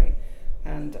was high.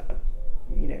 And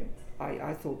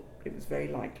I thought it was very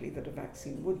likely that a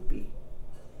vaccine would be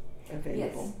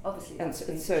available. Yes, obviously. And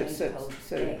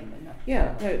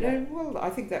well, I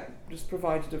think that just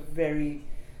provided a very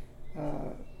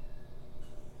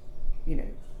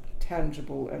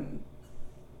tangible and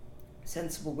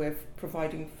sensible way of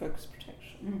providing focused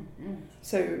protection.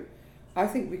 So I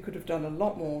think we could have done a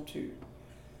lot more to,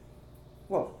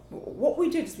 well, what we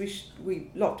did is we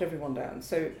locked everyone down.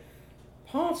 So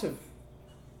part of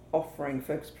offering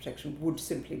focused protection would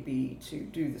simply be to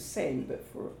do the same, but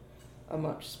for a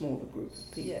much smaller group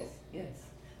of people. Yes.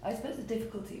 I suppose the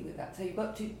difficulty with that, so you've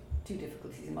got two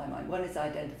difficulties in my mind. One is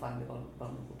identifying the vulnerable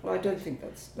population. Well, I don't think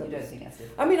that's... You don't think that's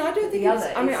difficult? I don't think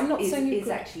it's... I'm not saying you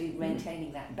could... actually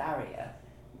maintaining that barrier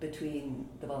between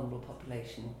the vulnerable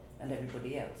population and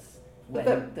everybody else But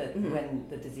when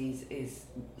the disease is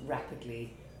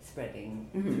rapidly spreading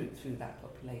through that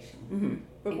population.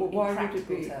 But in why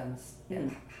practical would it be? terms,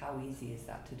 how easy is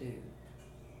that to do?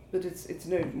 But it's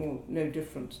no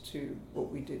different to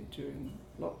what we did during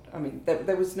lockdown. I mean,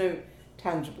 there was no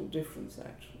tangible difference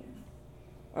actually.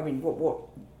 I mean, what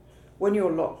when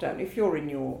you're locked down, if you're in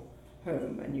your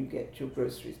home and you get your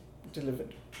groceries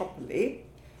delivered properly,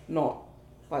 not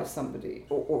by somebody,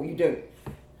 or you don't.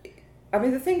 I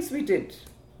mean, the things we did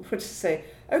were to say,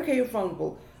 okay, you're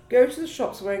vulnerable, go to the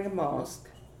shops wearing a mask,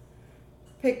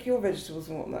 pick your vegetables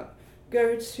and whatnot,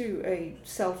 go to a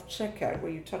self-checkout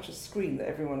where you touch a screen that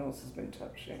everyone else has been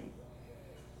touching.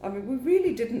 I mean, we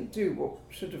really didn't do what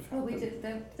should have happened. Well, we did.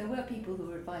 There were people who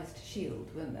were advised to shield,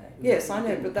 weren't there? Yes, I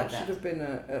know, but that should have been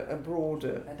a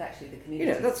broader... And actually the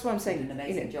community that's what I'm saying. did an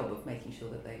amazing job of making sure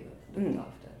that they were looked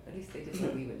after. At least they did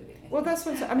where we were living. Well, that's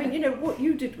what I'm saying. I mean, what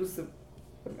you did was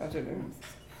I don't know,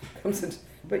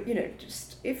 but,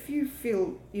 just if you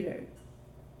feel,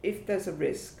 if there's a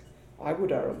risk, I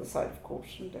would err on the side of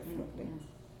caution, definitely.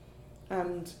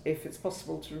 And if it's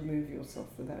possible to remove yourself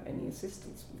without any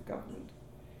assistance from the government,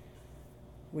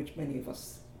 which many of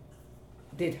us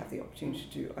did have the opportunity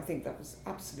to do, I think that was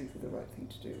absolutely the right thing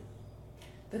to do.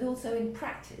 But also in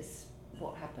practice,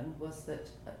 what happened was that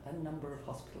a number of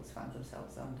hospitals found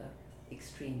themselves under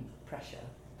extreme pressure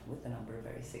with the number of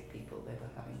very sick people they were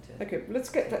having to... Okay, let's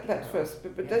get that first,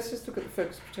 but let's just look at the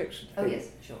focus protection thing. Oh yes,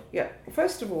 sure. Yeah,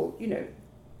 first of all,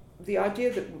 the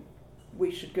idea that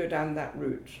we should go down that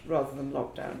route rather than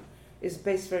lockdown is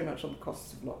based very much on the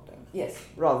costs of lockdown. Yes.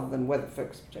 Rather than whether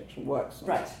focus protection works or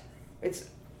not. Right. It's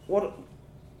what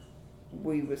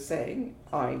we were saying,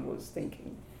 I was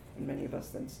thinking, and many of us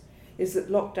then, is that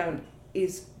lockdown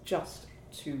is just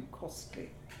too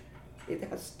costly. It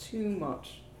has too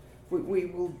much. We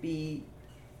will be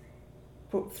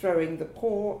throwing the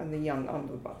poor and the young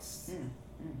under the bus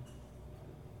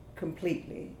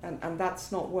completely, and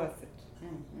that's not worth it.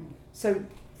 So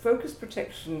focus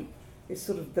protection is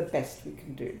sort of the best we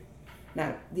can do.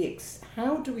 Now,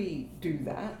 how do we do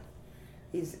that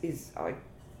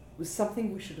was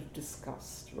something we should have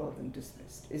discussed rather than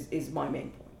dismissed, is my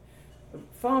main point.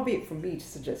 Far be it from me to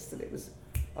suggest that it was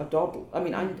a doddle. I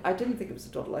mean, I didn't think it was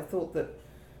a doddle. I thought that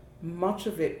much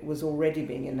of it was already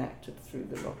being enacted through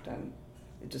the lockdown.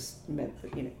 It just meant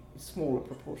that, a smaller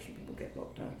proportion of people get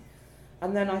locked down.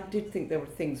 And then I did think there were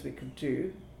things we could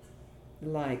do,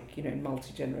 like, in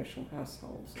multi-generational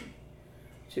households,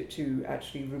 to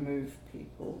actually remove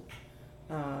people,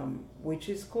 which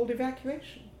is called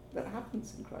evacuation. That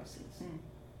happens in crises.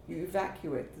 You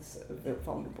evacuate the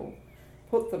vulnerable,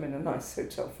 put them in a nice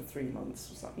hotel for 3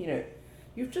 months or something.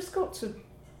 You've just got to...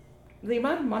 The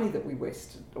amount of money that we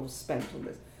wasted or spent on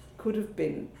this could have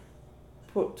been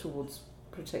put towards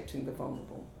protecting the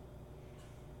vulnerable.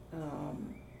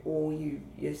 Or you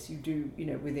do,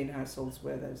 within households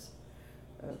where there's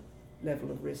a level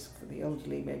of risk for the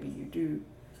elderly, maybe you do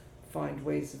find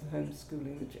ways of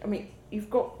homeschooling. I mean, we've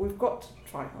got to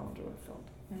try harder, I felt.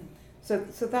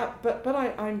 So that, but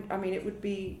I mean, it would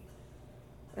be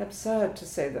absurd to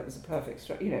say that was a perfect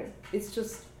strategy. It's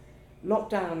just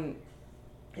lockdown.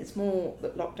 It's more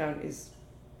that lockdown is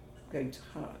going to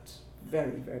hurt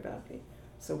very, very badly.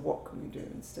 So what can we do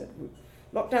instead?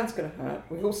 Lockdown's going to hurt.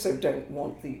 We also don't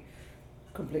want the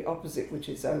complete opposite, which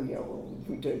is,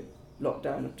 we don't lock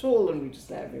down at all and we just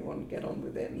let everyone get on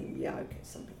with it. And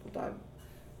some people die,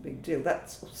 big deal.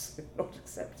 That's also not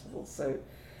acceptable. So,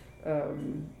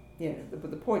 but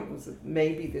the point was that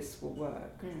maybe this will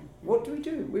work. What do we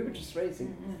do? We were just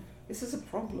raising, this is a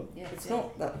problem. It's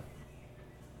not that...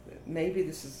 Maybe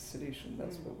this is a solution,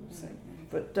 that's what we're saying.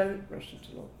 But don't rush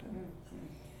into lockdown.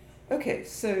 Okay,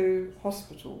 so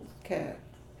hospital care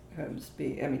homes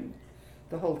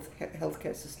the whole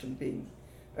healthcare system being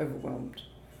overwhelmed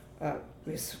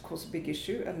is of course a big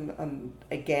issue, and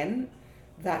again,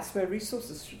 that's where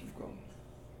resources should have gone.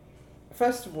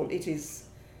 First of all, it is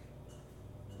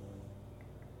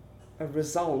a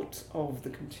result of the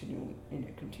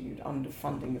continued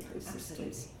underfunding of those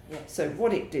systems. So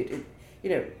what it did,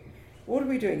 what are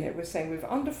we doing here? We're saying we've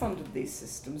underfunded these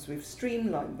systems, we've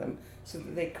streamlined them so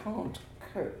that they can't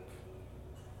cope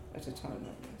at a time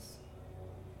like this.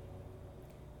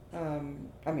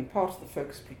 Part of the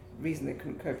reason they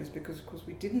couldn't cope is because, of course,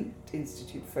 we didn't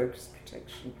institute focus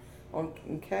protection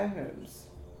in care homes.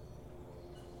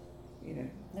 We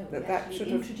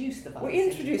introduced the virus. We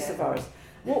introduced the virus.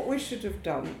 What we should have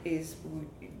done is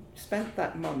we spent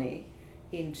that money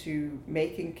into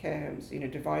making care homes,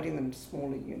 dividing them into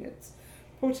smaller units,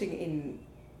 putting in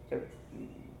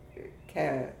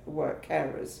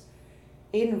carers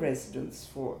in residence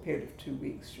for a period of 2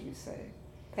 weeks, should we say,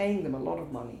 paying them a lot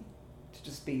of money to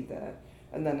just be there,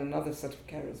 and then another set of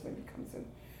carers maybe comes in.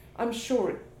 I'm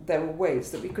sure there were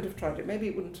ways that we could have tried it. Maybe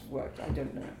it wouldn't have worked, I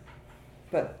don't know.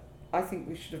 But I think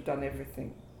we should have done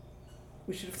everything.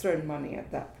 We should have thrown money at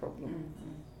that problem,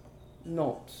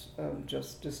 not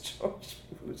just discharged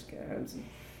people to care homes and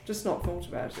just not thought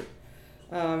about it.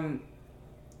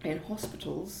 In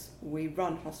hospitals, we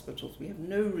run hospitals, we have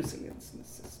no resilience in the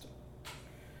system.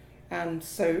 And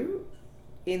so,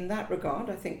 in that regard,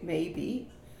 I think maybe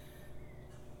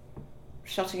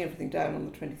shutting everything down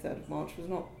on the 23rd of March was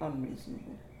not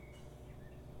unreasonable.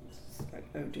 It's like,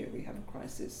 oh dear, we have a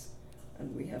crisis,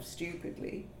 and we have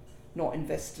stupidly not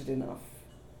invested enough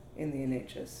in the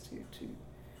NHS to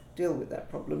deal with that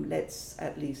problem. Let's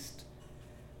at least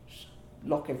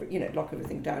lock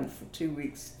everything down for 2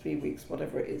 weeks, 3 weeks,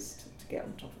 whatever it is, to get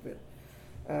on top of it.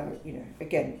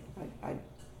 Again, I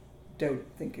don't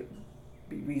think it would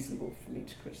be reasonable for me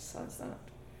to criticise that.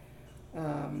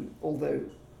 Although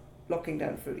locking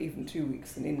down for even 2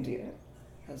 weeks in India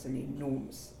has an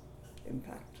enormous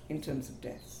impact in terms of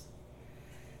deaths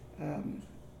from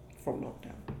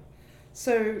lockdown.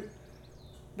 So,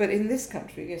 but in this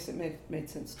country, yes, it made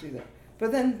sense to do that.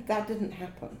 But then that didn't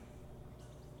happen.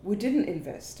 We didn't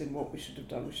invest in what we should have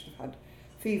done. We should have had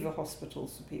fever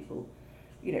hospitals for people,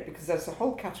 because there's a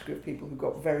whole category of people who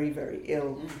got very, very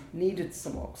ill, needed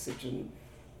some oxygen,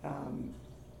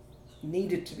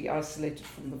 needed to be isolated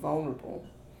from the vulnerable,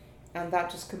 and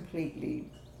that just completely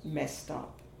messed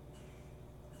up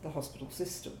the hospital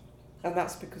system. And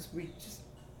that's because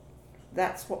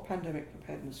that's what pandemic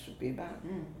preparedness should be about,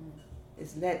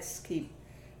 is let's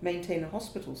maintain a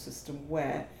hospital system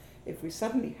where if we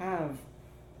suddenly have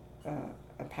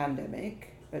a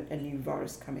pandemic, a new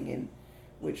virus coming in,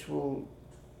 which will,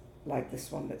 like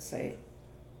this one, let's say,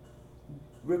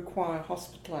 require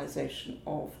hospitalisation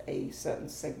of a certain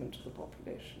segment of the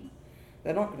population.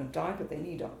 They're not going to die, but they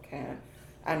need our care.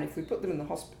 And if we put them in the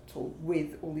hospital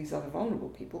with all these other vulnerable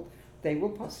people, they will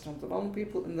pass it on to the vulnerable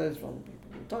people, and those vulnerable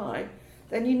people will die.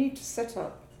 Then you need to set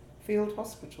up field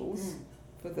hospitals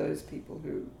for those people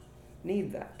who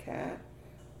need that care,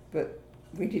 but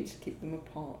we need to keep them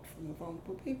apart from the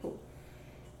vulnerable people.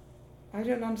 I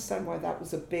don't understand why that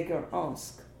was a bigger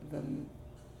ask than,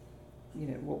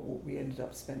 what we ended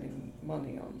up spending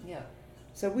money on. Yeah.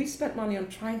 So we spent money on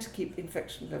trying to keep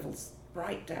infection levels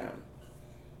right down,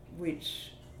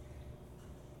 which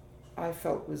I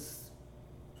felt was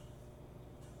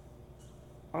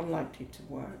unlikely to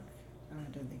work. I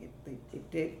don't think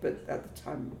it did, but at the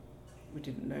time we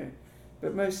didn't know.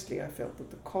 But mostly I felt that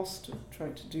the cost of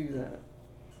trying to do that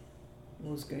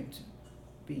was going to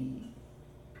be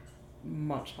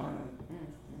much higher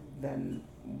than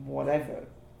whatever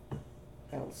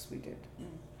else we did.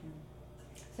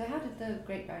 So how did the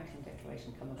Great Barrington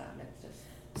Declaration come about? Let's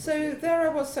just... So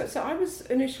there I was. So I was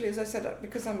initially, as I said,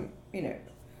 because I'm,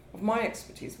 of my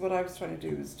expertise, what I was trying to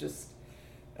do was just,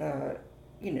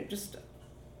 just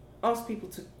ask people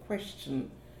to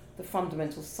question the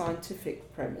fundamental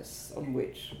scientific premise on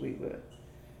which we were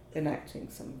enacting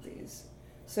some of these.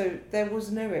 So there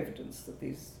was no evidence that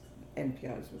these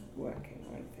NPIs were working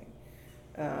or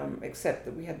anything, except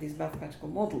that we had these mathematical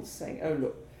models saying, oh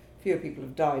look, fewer people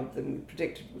have died than we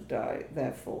predicted would die,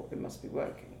 therefore it must be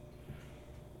working.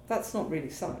 That's not really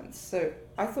science. So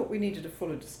I thought we needed a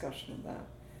fuller discussion of that.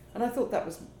 And I thought that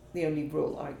was the only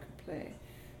role I could play.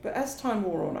 But as time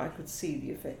wore on, I could see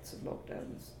the effects of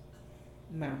lockdowns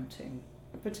mounting,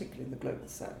 particularly in the global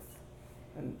south.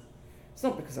 And it's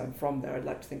not because I'm from there. I'd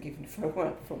like to think even if I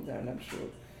weren't from there, and I'm sure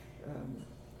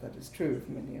that is true of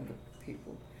many other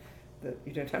people, that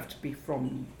you don't have to be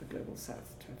from the global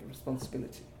south to have a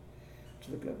responsibility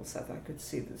to the global south. I could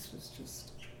see this was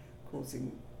just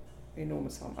causing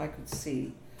enormous harm. I could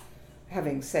see,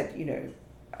 having said,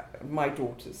 my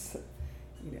daughters,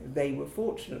 they were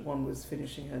fortunate. One was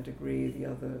finishing her degree, the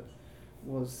other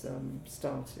was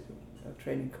starting a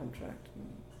training contract in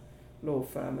a law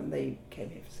firm, and they came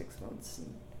here for 6 months,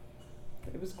 and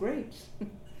it was great.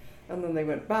 And then they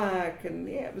went back, and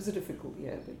it was a difficult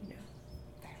year, but they're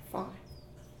fine.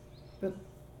 But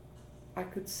I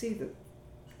could see that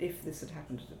if this had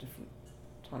happened at a different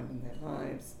time in their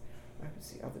lives, I could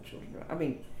see other children.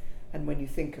 And when you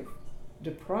think of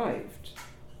deprived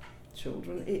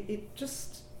children,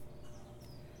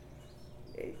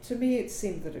 to me it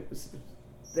seemed that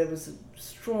there was a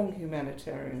strong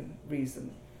humanitarian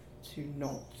reason to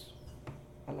not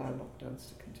allow lockdowns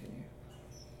to continue.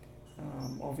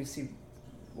 Obviously,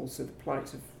 also the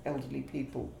plight of elderly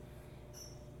people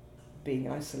being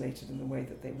isolated in the way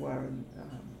that they were, and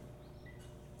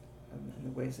and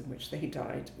the ways in which they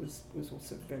died was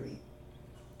also very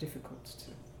difficult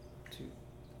to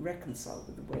reconcile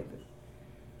with the way that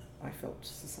I felt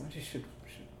society should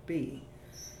be.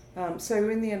 So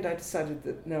in the end I decided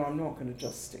that no, I'm not going to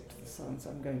just stick to the science.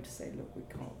 I'm going to say, look,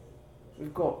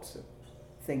 we've got to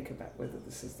think about whether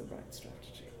this is the right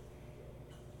strategy.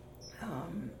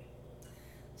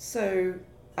 So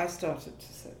I started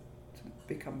to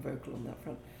become vocal on that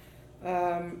front.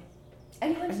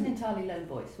 And you weren't an entirely lone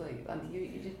voice, were you? I mean,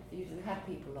 you had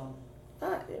people on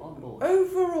board.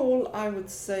 Overall, I would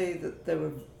say that there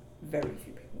were very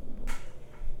few people on board.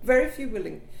 Very few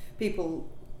willing people.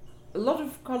 A lot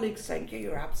of colleagues saying, yeah,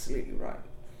 you're absolutely right.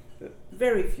 But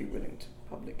very few willing to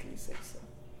publicly say so.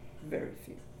 Very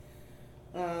few.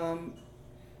 And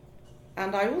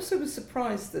I also was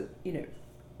surprised that,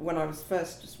 when I was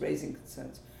first just raising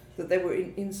concerns, that they were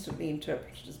instantly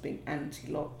interpreted as being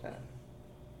anti-lockdown.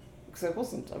 Because I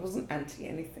wasn't anti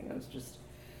anything. I was just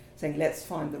saying, let's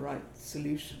find the right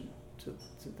solution to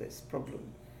this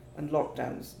problem. And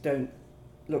lockdowns don't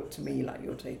look to me like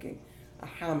you're taking a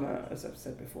hammer, as I've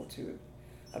said before, to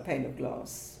a pane of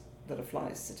glass that a fly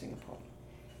is sitting upon.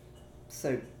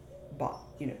 So, but,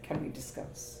 can we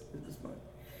discuss? It was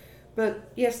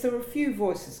But yes, there were a few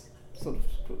voices sort of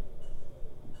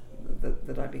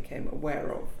that I became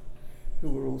aware of who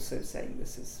were also saying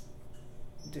this is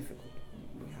difficult.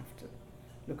 We have to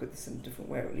look at this in a different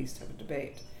way, or at least have a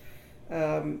debate.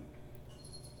 And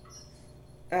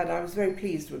I was very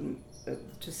pleased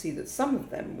to see that some of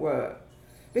them were,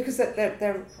 because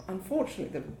there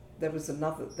unfortunately there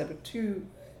were two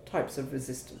types of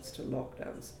resistance to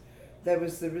lockdowns. There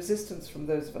was the resistance from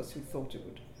those of us who thought it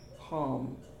would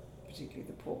harm particularly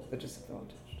the poor, the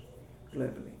disadvantaged,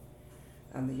 globally,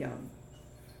 and the young.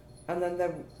 And then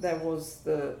there was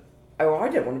I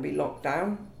don't want to be locked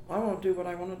down, I want to do what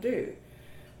I want to do.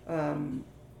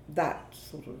 That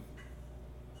sort of,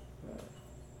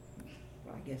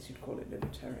 I guess you'd call it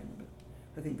libertarian, but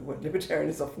I think the word libertarian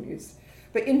is often used.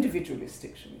 But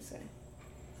individualistic, shall we say.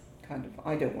 Kind of,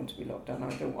 I don't want to be locked down, I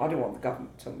don't want the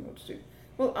government to tell me what to do.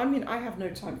 Well, I mean, I have no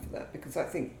time for that, because I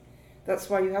think that's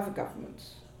why you have a government.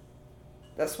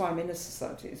 That's why I'm in a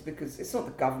society, is because it's not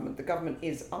the government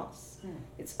is us.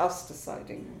 It's us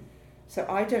deciding. So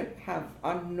I'm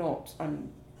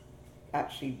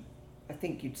actually, I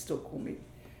think you'd still call me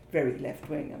very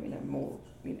left-wing. I mean, I'm more,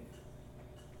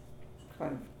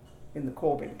 kind of in the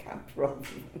Corbyn camp rather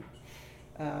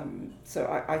than... So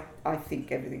I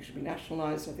think everything should be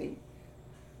nationalised. I think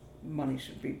money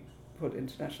should be put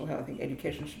into national health. I think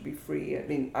education should be free. I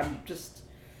mean, I've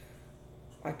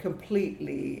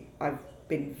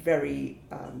been very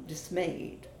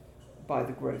dismayed by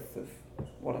the growth of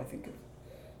what I think of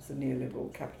as the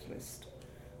neoliberal capitalist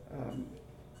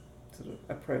sort of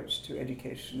approach to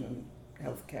education and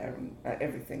healthcare and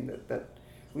everything that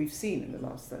we've seen in the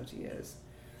last 30 years.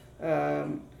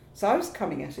 So I was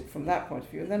coming at it from that point of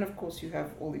view. And then, of course, you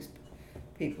have all these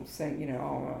people saying,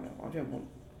 I don't want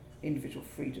individual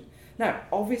freedom. Now,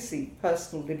 obviously,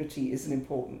 personal liberty is an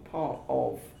important part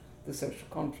of the social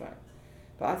contract.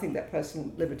 But I think that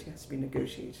personal liberty has to be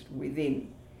negotiated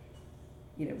within,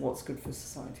 what's good for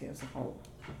society as a whole.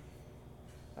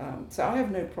 So I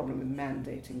have no problem with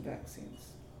mandating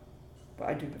vaccines. But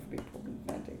I do have a big problem with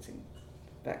mandating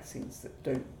vaccines that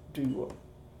don't do what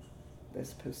they're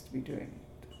supposed to be doing.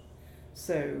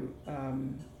 So,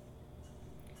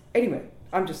 anyway,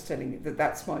 I'm just telling you that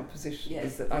that's my position, yes,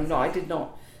 is that I did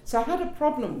not. So I had a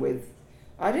problem with,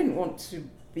 I did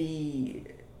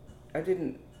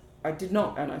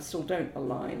not, and I still don't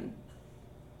align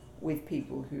with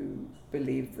people who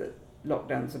believe that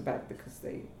lockdowns are bad because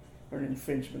they are an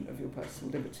infringement of your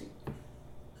personal liberty.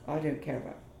 I don't care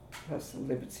about personal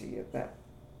liberty at that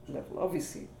level.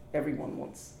 Obviously, everyone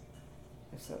wants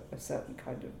a certain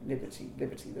kind of liberty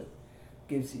that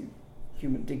gives you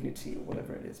human dignity or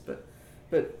whatever it is. But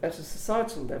at a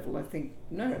societal level, I think,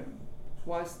 no,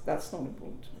 that's not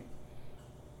important to me.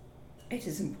 It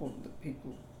is important that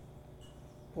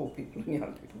poor people and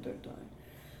young people don't die.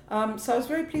 So I was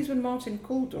very pleased when Martin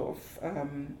Kulldorff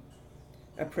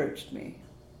approached me,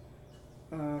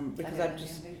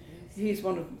 because he's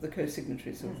one of the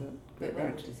co-signatories of the Great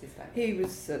Round. He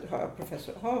was a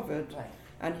professor at Harvard, right.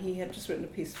 And he had just written a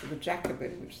piece for the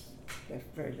Jacobin, which is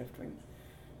very left-wing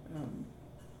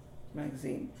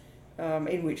magazine,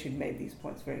 in which he'd made these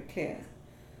points very clear.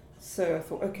 So I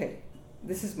thought, okay,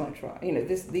 this is my try.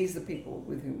 These are the people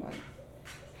with whom I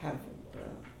have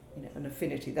an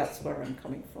affinity. That's where I'm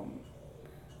coming from.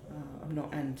 I'm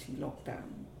not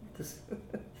anti-lockdown because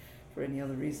for any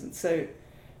other reason. So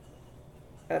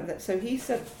he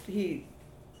said he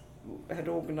had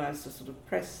organised a sort of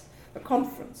press a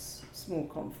conference, small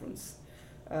conference,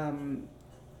 and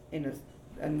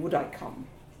would I come?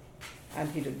 And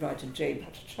he'd invited Jay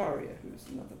Bhattacharya,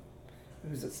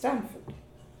 who's at Stanford,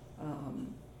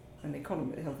 an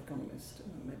health economist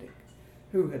and a medic,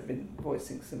 who had been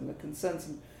voicing similar concerns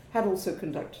and had also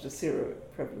conducted a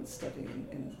seroprevalence study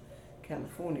in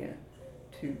California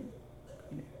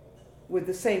with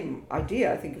the same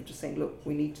idea, I think, of just saying, look,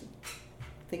 we need to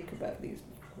think about these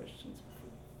questions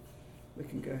before we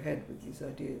can go ahead with these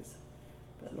ideas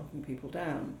about locking people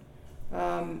down.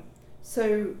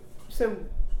 So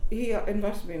he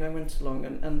invited me and I went along,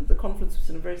 and the conference was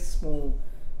in a very small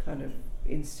kind of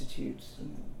institute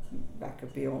back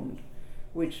of Beyond,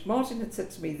 which Martin had said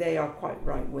to me, they are quite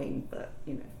right-wing, but,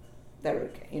 they're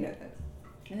okay,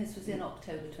 And this was in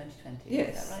October 2020,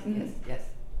 yes. Is that right? Mm-hmm. Yes.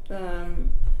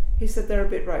 He said they're a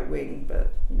bit right-wing,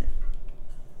 but,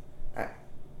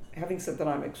 having said that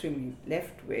I'm extremely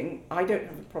left-wing, I don't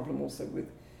have a problem also with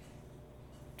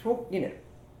talk,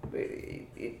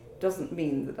 it doesn't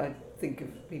mean that I think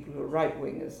of people who are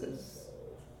right-wing as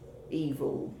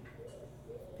evil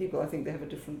people. I think they have a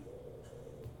different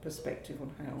perspective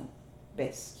on how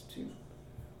best to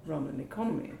run an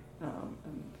economy,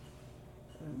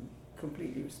 and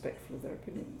completely respectful of their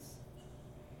opinions.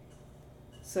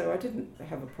 So I didn't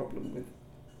have a problem with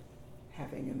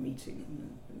having a meeting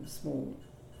in a small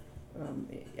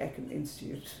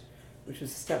institute, which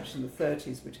was established in the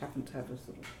 30s, which happened to have a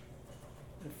sort of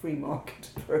a free market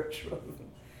approach rather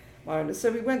than my own.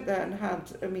 So we went there and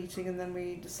had a meeting, and then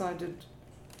we decided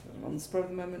on the spur of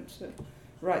the moment to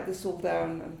write this all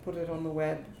down and put it on the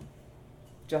web,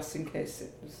 just in case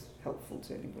it was helpful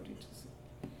to anybody to see.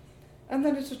 And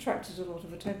then it attracted a lot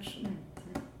of attention.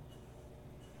 Mm-hmm.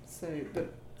 So,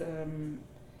 but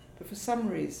for some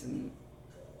reason,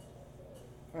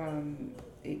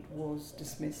 it was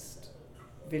dismissed,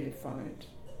 vilified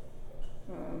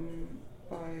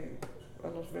by a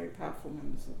lot of very powerful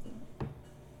members of the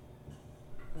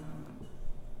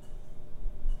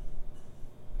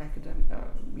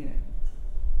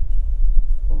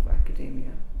of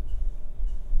academia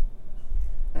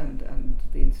and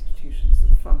the institutions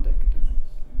that fund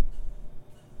academics.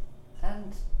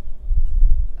 And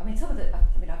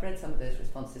I've read some of those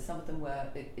responses. Some of them were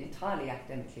entirely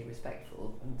academically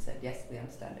respectful and said, yes, we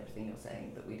understand everything you're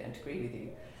saying, but we don't agree with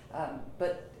you.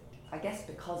 But I guess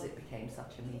because it became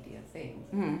such a media thing,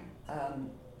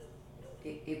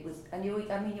 it was, and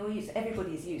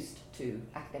everybody's used to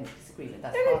academic disagreement.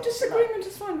 That's part disagreement of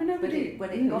is fine. When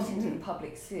it got into the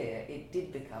public sphere, it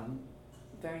did become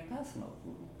very personal.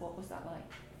 What was that like?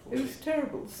 It was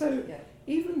terrible. So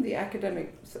even the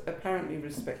academics, apparently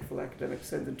respectful academics,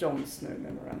 so the John Snow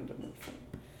Memorandum,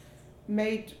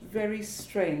 made very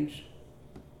strange.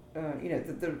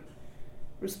 The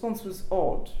response was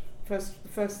odd. The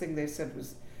first thing they said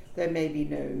was there may be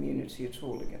no immunity at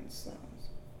all against SARS.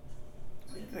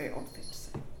 A very odd thing to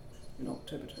say in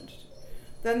October 22.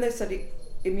 Then they said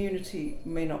immunity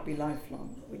may not be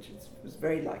lifelong, which was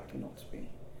very likely not to be,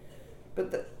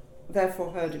 but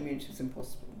therefore herd immunity is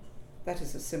impossible. That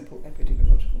is a simple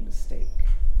epidemiological mistake.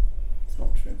 It's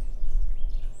not true.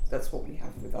 That's what we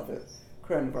have with other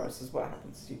coronaviruses. What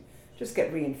happens is you just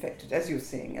get reinfected, as you're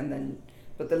seeing,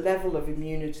 but the level of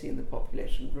immunity in the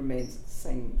population remains at the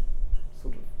same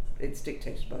sort of, it's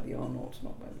dictated by the R0,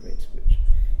 not by the rate at which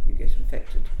you get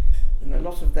infected. And a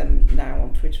lot of them now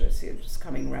on Twitter, I see, are just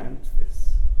coming round to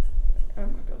this. Oh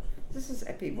my God, this is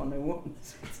Epi 101.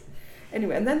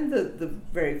 Anyway, and then the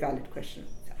very valid question,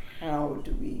 how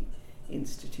do we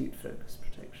institute focus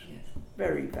protection? Yes.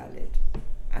 Very valid,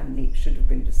 and it should have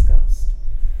been discussed.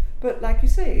 But like you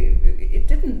say, it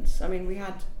didn't. I mean, we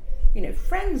had,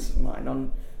 friends of mine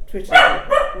on Twitter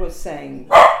were saying,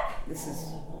 this is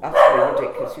utterly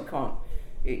ridiculous, you can't,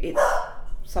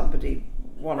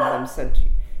 one of them said,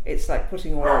 it's like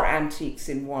putting all your antiques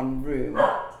in one room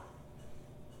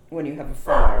when you have a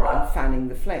fire and fanning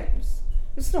the flames.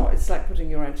 It's not, it's like putting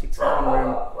your antiques in one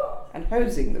room and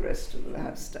hosing the rest of the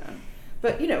house down.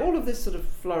 But, all of this sort of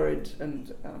florid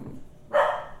and,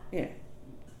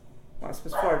 I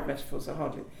suppose florid metaphors are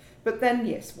hardly. But then,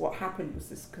 yes, what happened was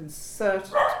this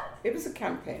concerted, it was a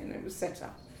campaign, it was set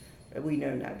up, we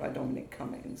know now, by Dominic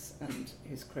Cummings and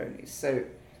his cronies. So,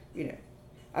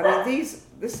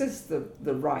 this is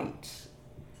the right.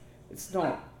 It's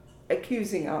not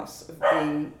accusing us of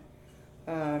being,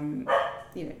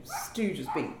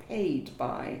 stooges being paid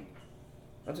by,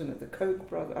 I don't know, the Koch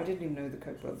brothers. I didn't even know who the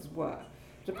Koch brothers were.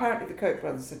 But apparently the Koch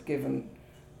brothers had given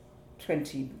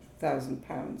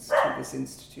 £20,000 to this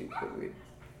institute that we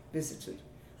visited.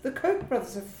 The Koch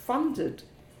brothers have funded,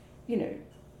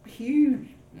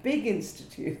 huge, big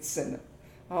institutes and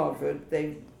Harvard.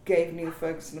 They gave Neil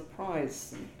Ferguson a prize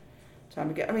some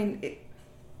time ago. I mean,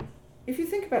 if you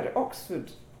think about it,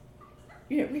 Oxford,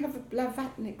 we have a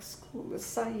Blavatnik school, a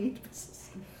Said.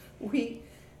 We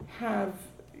have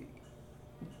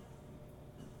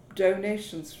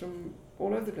donations from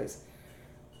all over the place.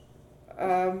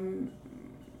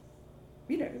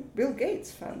 Bill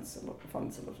Gates funds a lot of our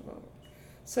work.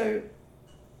 So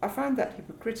I find that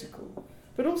hypocritical.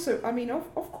 But also,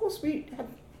 of course, we have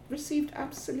received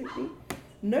absolutely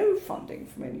no funding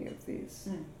from any of these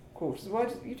quarters.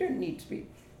 You don't need to be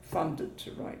funded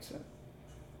to write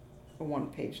a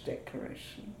one-page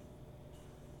declaration.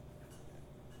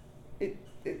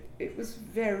 It was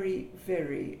very,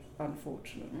 very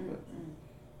unfortunate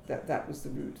that was the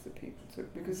route that people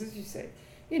took. Because as you say,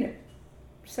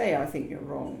 say I think you're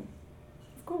wrong.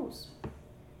 Of course.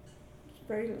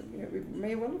 We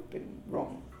may well have been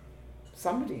wrong.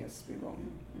 Somebody has to be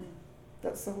wrong.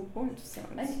 That's the whole point of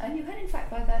science. And you had, in fact,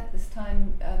 by this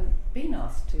time, been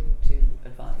asked to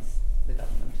advise the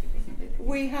government.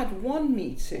 We had one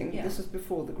meeting, Yeah. This was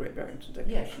before the Great Barrington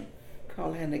Declaration,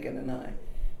 Carl Hennigan and I,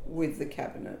 with the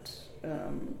Cabinet,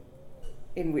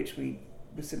 in which we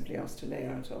were simply asked to lay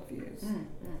out our views,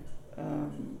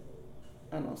 and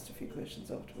asked a few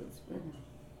questions afterwards.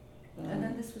 And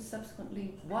then this was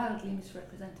subsequently wildly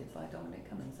misrepresented by Dominic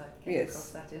Cummings. I came across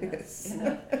that in a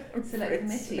select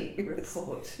committee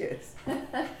report. Yes.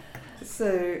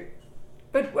 So,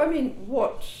 but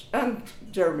and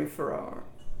Jeremy Farrar,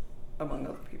 among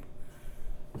other people,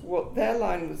 what their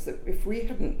line was that if we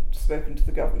hadn't spoken to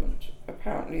the government,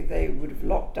 apparently they would have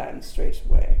locked down straight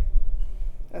away,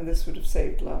 and this would have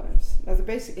saved lives. Now the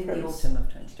basic in premise, the autumn of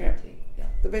 2020. Yeah.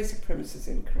 the basic premise is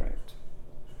incorrect.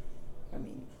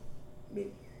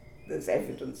 There's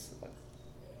evidence that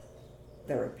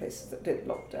there are places that did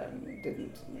lock down and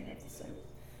didn't, and they have the same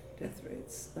death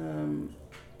rates.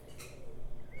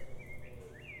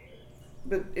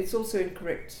 But it's also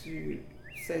incorrect to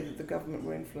say that the government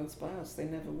were influenced by us. They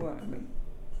never were.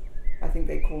 I think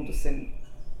they called us in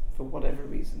for whatever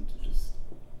reason to just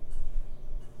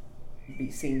be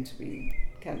seen to be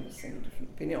canvassing a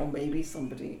different opinion, or maybe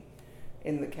somebody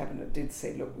in the cabinet did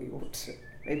say, look, we ought to.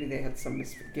 Maybe they had some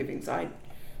misgivings. I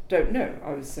don't know.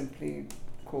 I was simply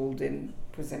called in,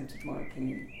 presented my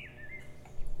opinion,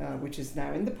 which is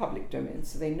now in the public domain,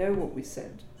 so they know what we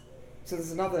said. So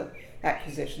there's another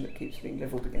accusation that keeps being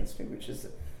levelled against me, which is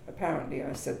that apparently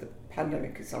I said the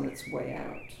pandemic is on its way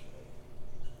out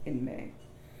in May.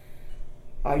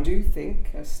 I do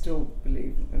think, I still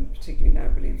believe, and particularly now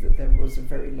believe, that there was a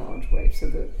very large wave. So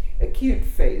the acute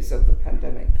phase of the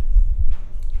pandemic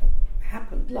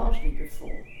happened largely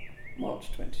before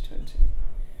March 2020.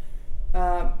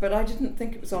 But I didn't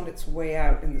think it was on its way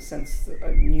out in the sense that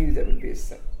I knew there would be a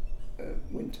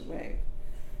winter wave.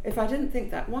 If I didn't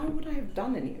think that, why would I have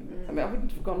done any of it? I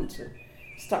wouldn't have gone to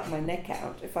stuck my neck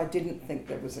out if I didn't think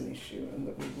there was an issue and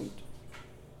that we would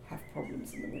have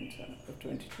problems in the winter of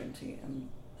 2020 and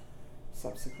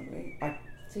subsequently.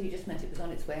 So you just meant it was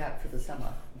on its way out for the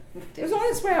summer? It was on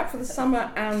its way out for the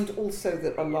summer, and also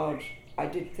that I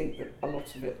did think that a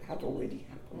lot of it had already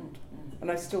happened. And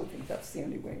I still think that's the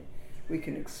only way we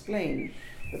can explain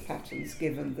the patterns,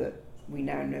 given that we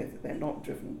now know that they're not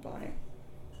driven by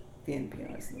the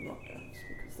NPIs and the lockdowns,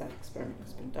 because that experiment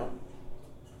has been done.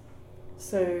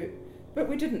 So, but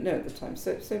we didn't know at the time,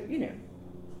 so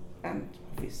and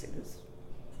obviously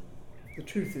the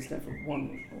truth is never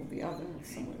one or the other,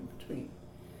 it's somewhere in between.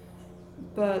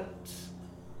 But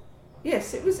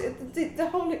yes, it was the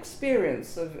whole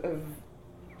experience of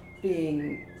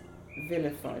being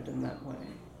vilified in that way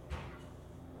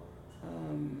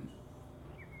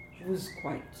was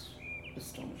quite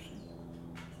astonishing.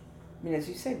 As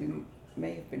you say, we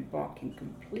may have been barking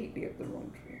completely at the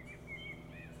wrong tree.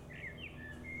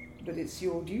 But it's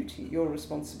your duty, your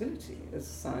responsibility as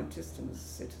a scientist and as a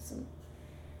citizen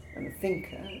and a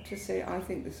thinker to say, I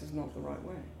think this is not the right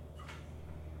way.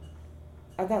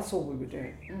 And that's all we were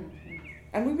doing. Mm-hmm.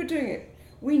 And we were doing it,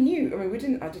 we knew,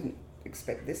 I didn't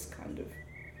expect this kind of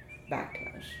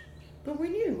backlash, but we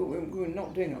knew we were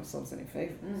not doing ourselves any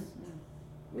favours. Mm-hmm.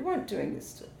 We weren't doing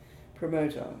this to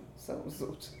promote ourselves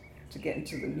or to get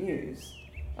into the news.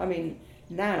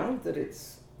 Now that I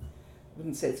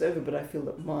wouldn't say it's over, but I feel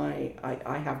that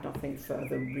I have nothing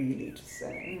further really to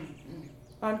say. Mm-hmm.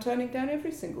 I'm turning down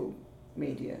every single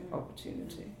media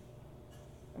opportunity.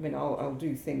 I'll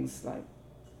do things like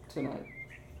tonight,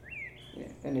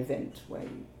 an event where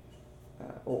you,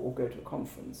 or go to a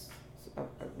conference. So I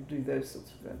will do those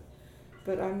sorts of events.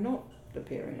 But I'm not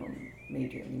appearing on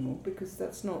media anymore because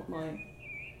that's not what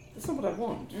I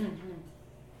want. Mm-hmm.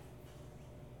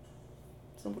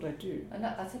 It's not what I do. And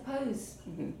I suppose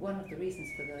Mm-hmm. one of the reasons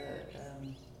for the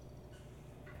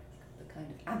kind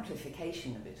of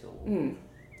amplification of it all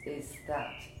is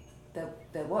that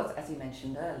there was, as you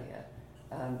mentioned earlier,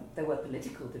 there were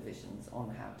political divisions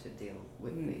on how to deal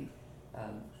with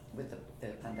the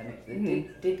pandemic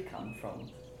that did come from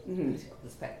political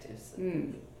perspectives.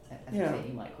 As you say,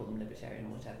 you might call them libertarian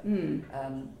or whatever.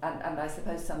 And I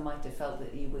suppose some might have felt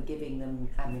that you were giving them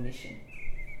ammunition.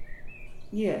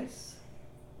 Yes,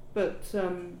 but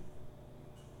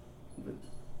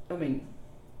I mean,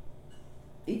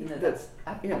 even though that's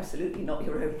absolutely not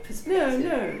your own perspective.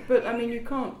 No, but I mean, you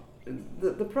can't.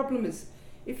 The problem is,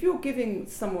 if you're giving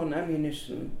someone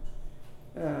ammunition,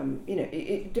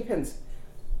 it depends.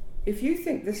 If you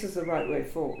think this is the right way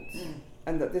forward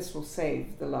and that this will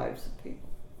save the lives of people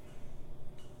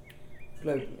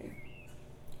globally,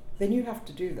 then you have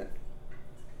to do that.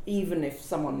 Even if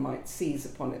someone might seize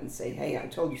upon it and say, hey, I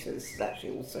told you so, this is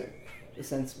actually also the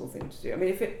sensible thing to do. I mean,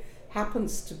 if it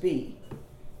happens to be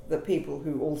that people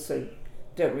who also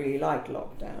don't really like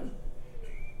lockdown,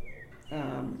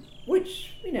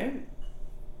 which,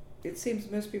 it seems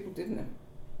most people didn't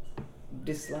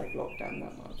dislike lockdown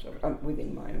that much,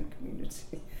 within my own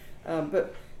community.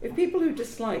 But if people who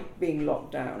dislike being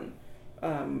locked down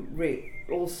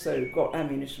also got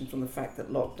ammunition from the fact that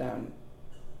lockdown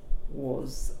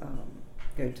was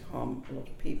going to harm a lot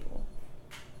of people,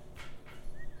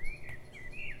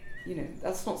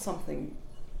 that's not something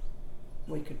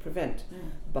we could prevent.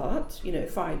 But,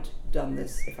 if I'd done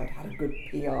this, if I'd had a good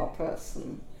PR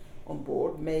person on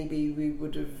board, maybe we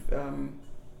would have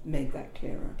made that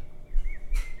clearer.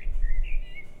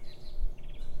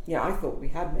 Yeah, I thought we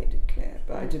had made it clear,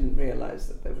 but I didn't realise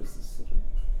that there was this sort of,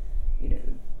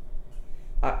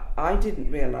 I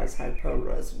didn't realise how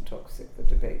polarised and toxic the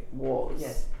debate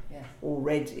was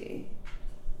already,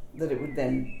 that it would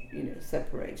then,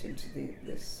 separate into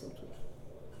this sort of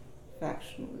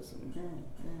factionalism.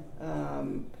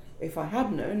 If I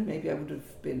had known, maybe I would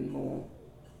have been more,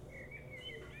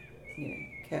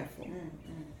 careful.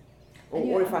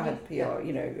 Or if I had PR,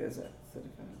 as a sort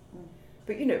of.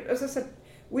 But as I said,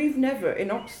 we've never in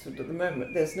Oxford at the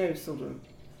moment. There's no sort of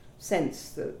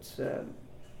sense that.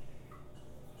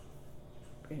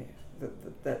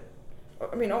 That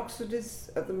I mean, Oxford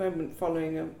is at the moment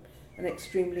following an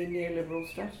extremely neoliberal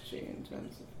strategy in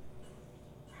terms of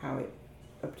how it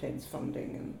obtains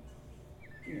funding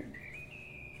and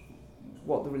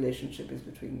what the relationship is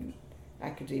between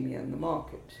academia and the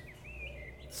market.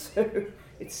 So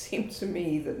it seemed to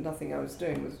me that nothing I was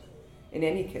doing was, in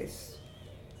any case,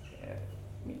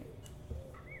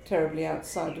 terribly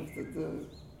outside of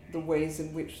the ways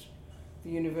in which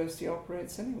the university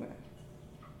operates anyway.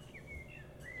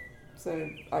 So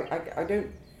I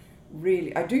don't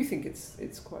really. I do think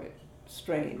it's quite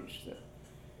strange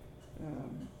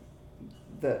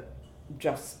that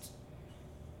just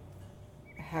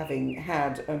having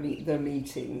had the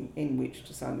meeting in which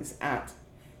to sign this at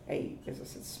a, as I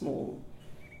said, small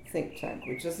think tank,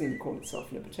 which doesn't even call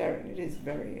itself libertarian. It is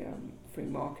very free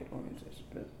market oriented,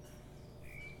 but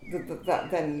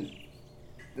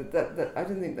that I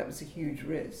didn't think that was a huge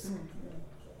risk.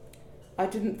 I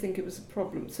didn't think it was a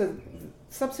problem. So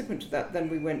subsequent to that, then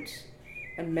we went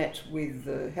and met with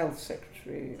the health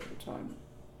secretary at the time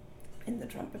in the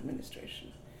Trump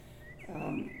administration.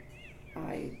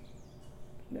 I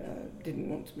didn't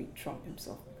want to meet Trump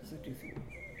himself because I do think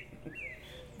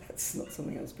that's not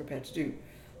something I was prepared to do.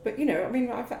 But we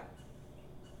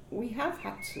have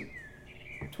had to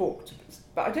talk to,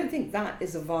 but I don't think that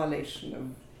is a violation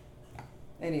of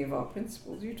any of our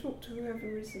principles. You talk to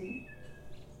whoever is in.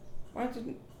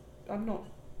 I'm not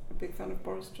a big fan of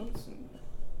Boris Johnson.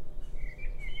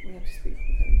 We had to speak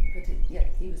with him. But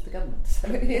he was the government. So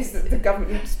yes, the government.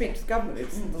 You have to speak to the government. It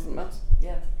doesn't matter.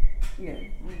 Yeah.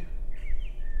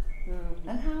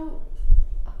 And how?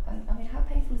 I mean, how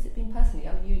painful has it been personally?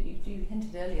 I mean, you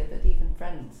hinted earlier that even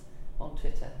friends on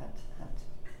Twitter had.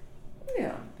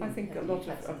 Yeah, I think a lot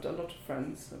of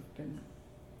friends have been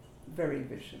very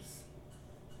vicious.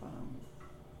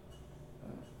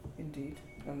 Indeed.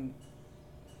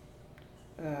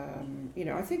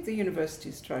 I think the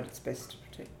university's tried its best to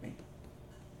protect me,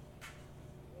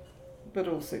 but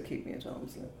also keep me at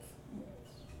arm's length.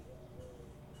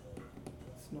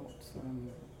 It's not.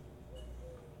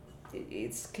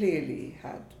 It's clearly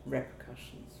had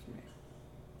repercussions for me.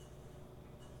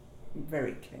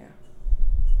 Very clear.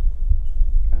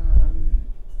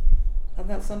 And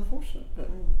that's unfortunate, but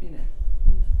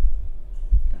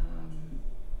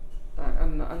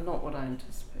I'm not what I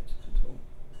anticipated at all.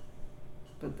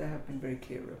 But there have been very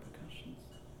clear repercussions.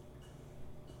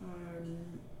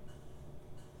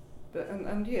 But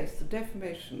and yes, the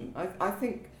defamation. I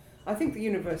think the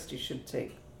university should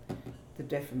take the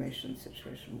defamation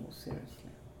situation more seriously.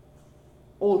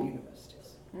 All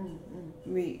universities.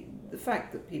 The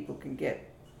fact that people can get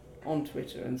on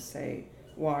Twitter and say,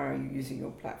 "Why are you using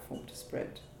your platform to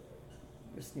spread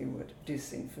this new word,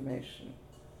 disinformation?"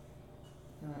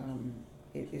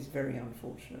 It is very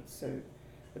unfortunate. So,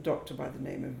 a doctor by the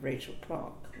name of Rachel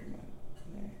Clark,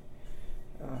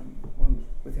 one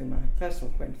with whom I have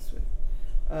personal acquaintance with,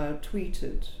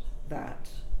 tweeted that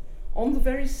on the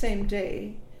very same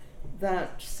day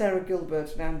that Sarah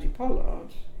Gilbert and Andy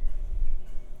Pollard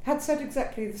had said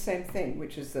exactly the same thing,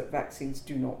 which is that vaccines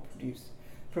do not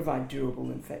provide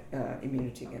durable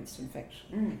immunity against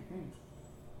infection.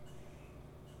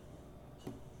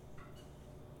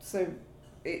 So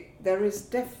there is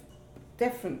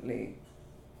definitely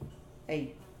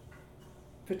a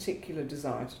particular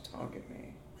desire to target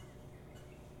me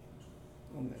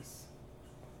on this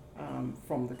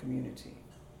from the community.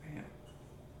 Yeah.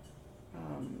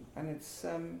 And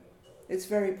it's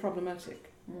very problematic.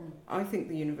 I think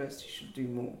the university should do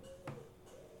more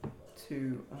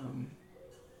to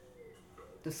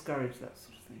discourage that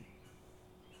sort of thing.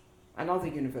 And other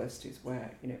universities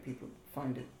where people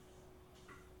find it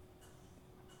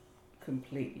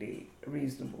completely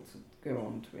reasonable to go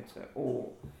on Twitter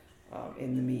or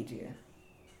in the media,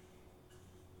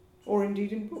 or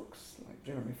indeed in books, like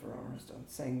Jeremy Ferrara has done,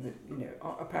 saying that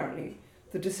apparently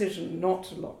the decision not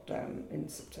to lock down in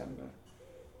September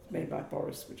made by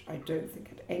Boris, which I don't think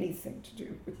had anything to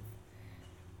do with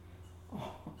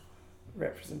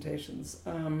representations,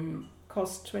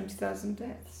 cost 20,000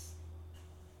 deaths.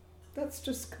 That's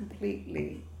just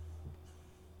completely.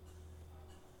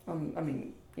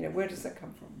 Where does that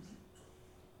come from?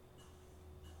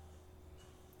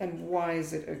 And why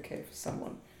is it okay for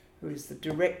someone who is the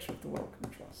director of the Wellcome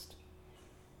Trust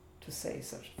to say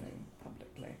such a thing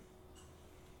publicly?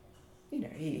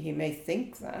 He may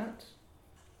think that,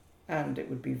 and it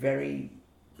would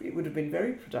have been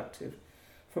very productive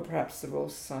for perhaps the Royal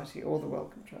Society or the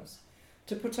Wellcome Trust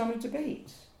to put on a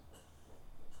debate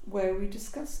where we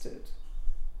discussed it.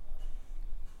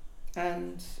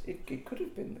 And it could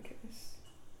have been the case.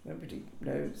 Nobody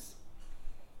knows.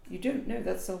 You don't know.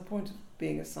 That's the whole point of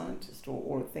being a scientist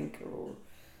or a thinker or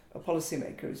a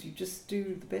policymaker, is you just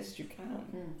do the best you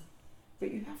can.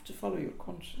 But you have to follow your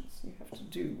conscience. You have to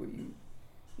do what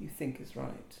you think is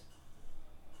right.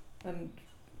 And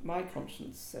my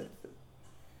conscience said that,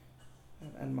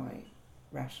 and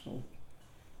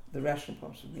the rational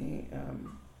part of me,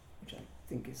 which I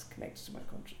think is connected to my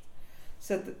conscience,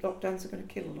 said that lockdowns are going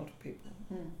to kill a lot of people.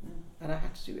 And I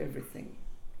had to do everything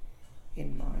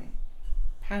in my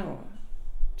power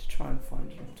to try and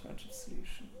find an alternative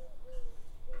solution.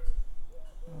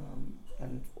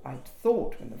 And I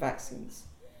thought when the vaccines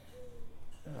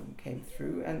came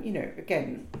through, and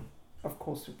again, of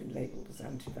course we've been labelled as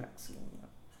anti-vax and all that.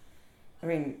 I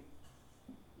mean,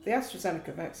 the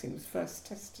AstraZeneca vaccine was first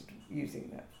tested using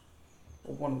that,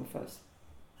 or one of the first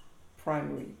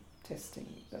primary testing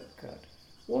that occurred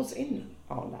was in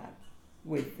our lab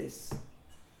with this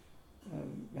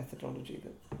methodology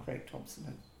that Craig Thompson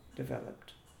had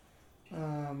developed.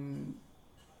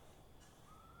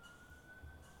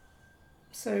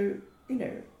 So,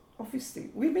 obviously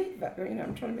we made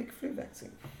I'm trying to make a flu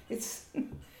vaccine. I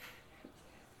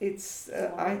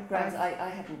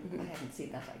haven't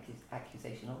seen that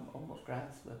accusation. On what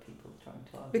grounds were people trying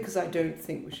to argue? Because I don't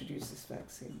think we should use this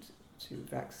vaccine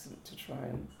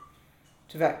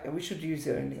we should use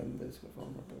it only on those who are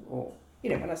vulnerable. Or,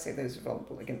 when I say those who are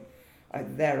vulnerable, again,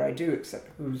 I do accept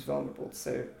who's vulnerable.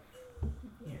 So,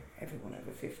 everyone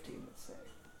over 50, let's say,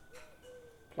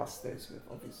 plus those who have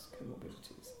obvious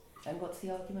comorbidities. And what's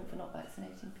the argument for not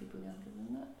vaccinating people younger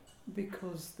than that?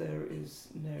 Because there is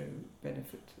no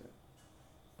benefit to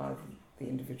either the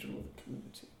individual or the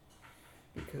community.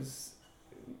 Because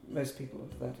most people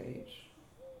of that age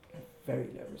have very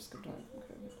low risk of dying from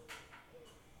COVID.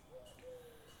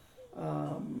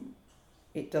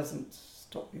 It doesn't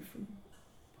stop you from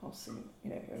passing,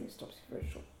 it only stops you for a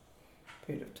very short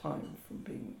period of time from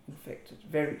being infected.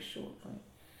 Very short. My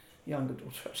younger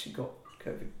daughter actually got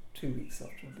COVID 2 weeks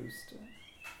after a booster.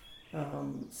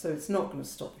 So it's not going to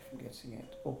stop you from getting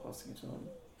it or passing it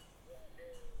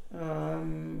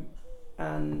on.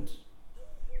 And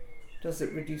does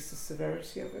it reduce the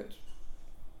severity of it?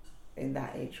 In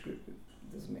that age group, it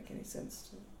doesn't make any sense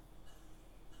to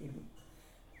even.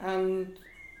 And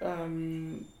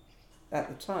at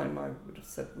the time, I would have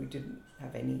said we didn't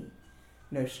have any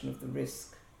notion of the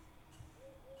risk.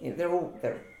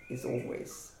 There is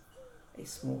always a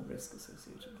small risk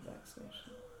associated with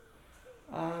vaccination.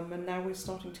 And now we're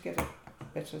starting to get a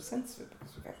better sense of it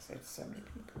because we've vaccinated so many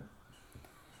people.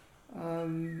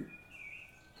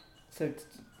 So it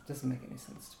doesn't make any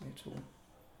sense to me at all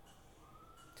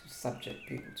to subject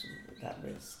people to that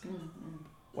risk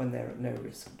when they're at no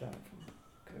risk of dying from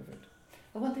COVID.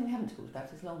 Well, one thing we haven't talked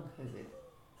about is long COVID.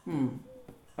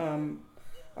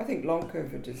 I think long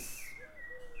COVID is,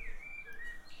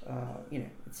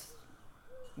 it's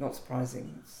not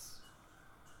surprising. It's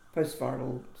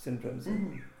post-viral syndromes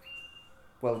are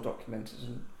well documented,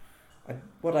 and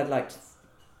what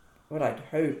I'd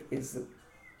hope is that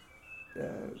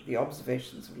the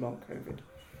observations of long COVID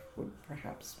would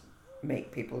perhaps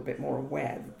make people a bit more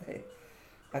aware that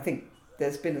I think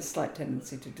there's been a slight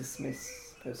tendency to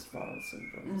dismiss post-viral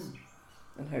syndromes,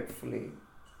 and hopefully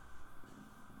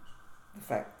the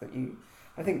fact that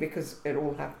I think because it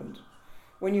all happened,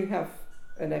 when you have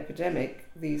an epidemic,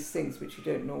 these things which you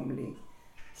don't normally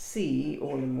see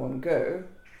all in one go,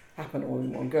 happen all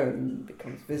in one go and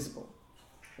becomes visible.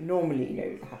 And normally,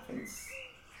 it happens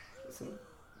sort of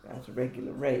at a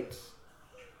regular rate.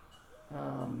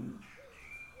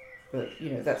 But,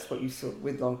 that's what you saw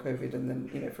with long COVID, and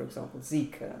then, for example,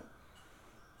 Zika,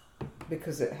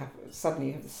 because it suddenly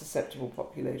you have the susceptible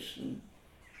population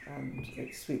and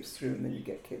it sweeps through, and then you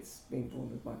get kids being born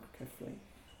with microcephaly.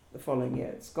 The following year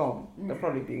it's gone. There'll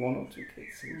probably be one or two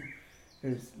kids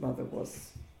whose mother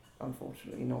was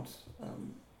unfortunately not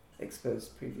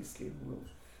exposed previously.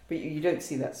 But you don't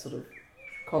see that sort of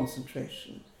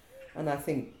concentration. And I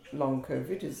think long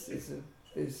COVID is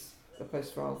a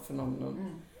post-viral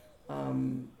phenomenon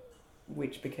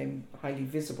which became highly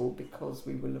visible because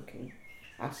we were looking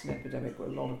at an epidemic where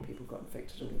a lot of people got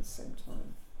infected all at the same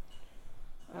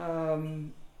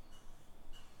time.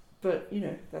 But,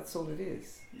 that's all it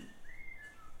is.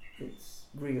 It's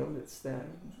real, it's there.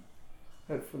 And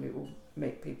hopefully it will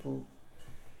make people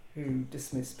who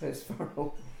dismiss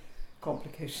post-viral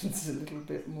complications a little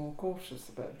bit more cautious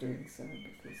about doing so.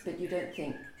 But you don't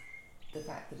think the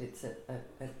fact that it's a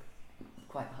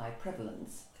quite high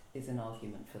prevalence is an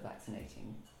argument for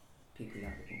vaccinating people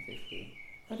younger than 50?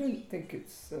 I don't think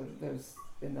there's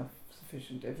enough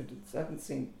sufficient evidence. I haven't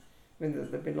seen, there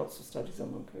have been lots of studies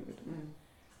on long COVID.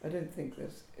 I don't think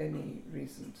there's any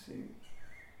reason to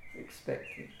expect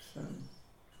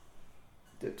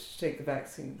that to take the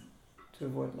vaccine to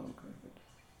avoid long COVID.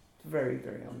 It's a very,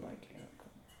 very unlikely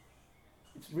outcome.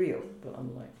 It's real, but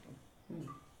unlikely.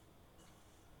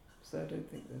 So I don't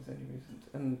think there's any reason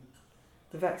to. And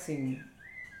the vaccine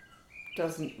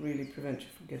doesn't really prevent you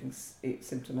from getting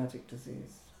symptomatic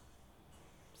disease.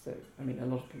 So, a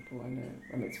lot of people I know,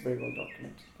 it's very well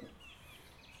documented that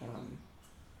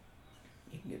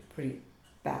you can get pretty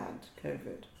bad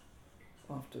COVID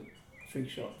after 3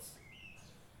 shots.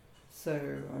 So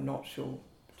I'm not sure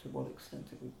to what extent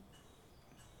it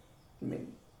would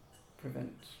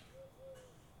prevent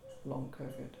long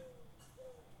COVID.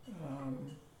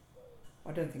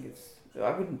 I don't think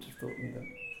I wouldn't have thought in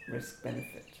the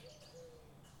risk-benefit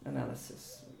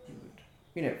analysis you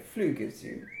would, flu can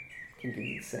give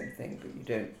you the same thing, but you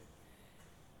don't,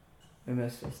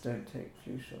 most of us don't take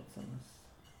flu shots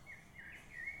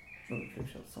flu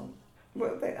shots on,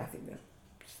 I think they're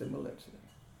similar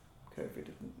to COVID.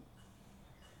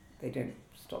 They don't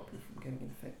stop you from getting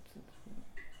infected.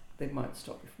 They might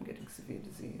stop you from getting severe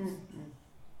disease.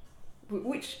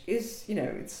 Which is,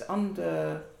 it's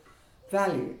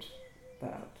undervalued,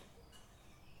 that.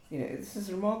 This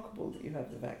is remarkable that you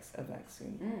have a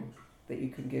vaccine that you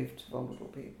can give to vulnerable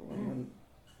people, and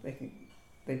then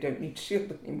they don't need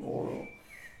shield anymore.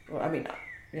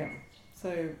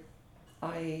 So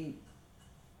I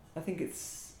think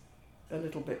it's a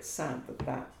little bit sad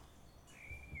that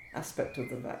aspect of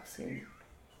the vaccine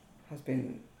has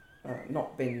been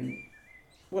not been.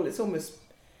 Well, it's almost.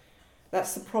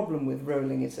 That's the problem with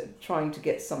rolling, is trying to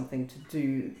get something to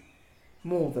do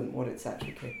more than what it's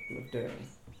actually capable of doing.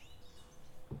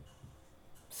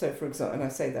 So, for example, and I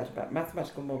say that about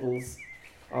mathematical models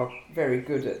are very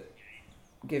good at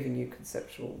giving you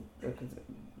conceptual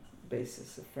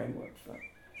basis, a framework for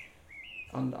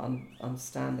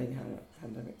understanding how a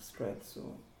pandemic spreads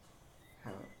or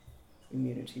how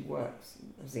immunity works.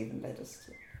 It has even led us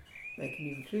to make a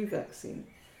new flu vaccine.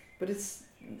 But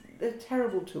they're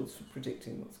terrible tools for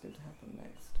predicting what's going to happen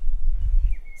next.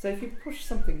 So if you push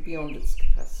something beyond its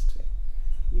capacity,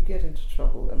 you get into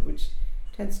trouble, and which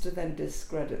tends to then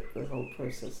discredit the whole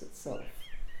process itself.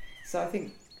 So I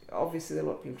think, obviously, there are a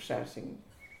lot of people shouting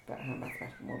about how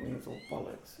mathematical modelling is all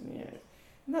bollocks, and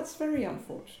that's very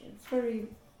unfortunate.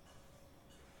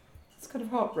 It's kind of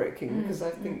heartbreaking, because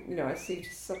I think, I see it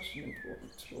as such an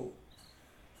important tool.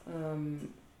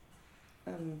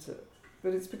 And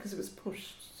but it's because it was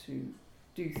pushed to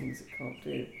do things it can't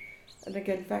do. And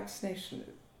again, vaccination,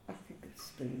 I think it's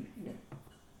been,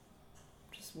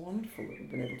 just wonderful that we've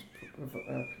been able to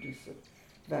produce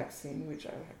a vaccine, which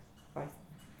I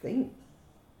think,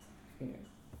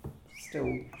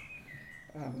 still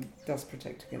does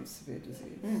protect against severe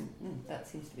disease. That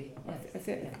seems to be. Yes, I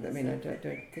think. I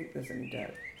don't think there's any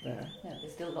doubt there. Yeah,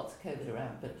 there's still lots of COVID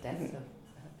around, but deaths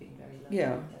have been very low.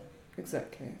 Yeah,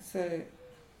 exactly. So,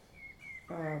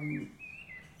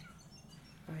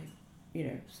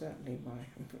 certainly my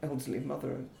elderly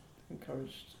mother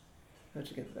encouraged her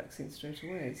to get the vaccine straight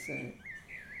away. So,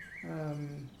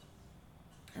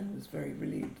 and was very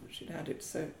relieved that she'd had it.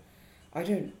 So, I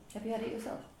don't. Have you had it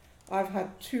yourself? I've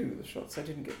had 2 of the shots. I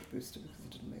didn't get the booster because it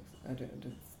didn't make. I don't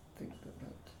think that.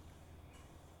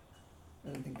 I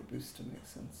don't think the booster makes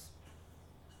sense.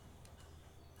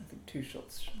 I think 2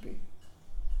 shots should be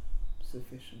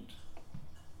sufficient.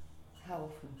 How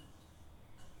often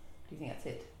do you think that's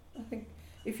it? I think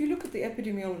if you look at the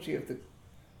epidemiology of the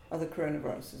other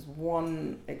coronaviruses,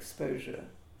 one exposure.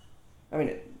 I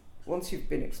mean, once you've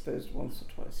been exposed once or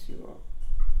twice, you are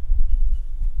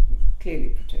clearly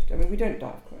protected. I mean, we don't die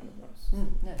of coronavirus.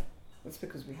 No. That's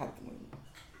because we had them when we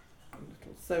were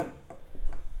little. So,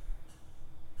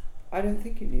 I don't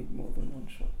think you need more than 1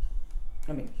 shot.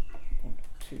 I mean, 1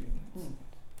 to 2.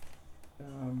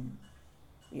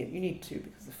 You need 2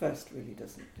 because the first really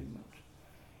doesn't do much.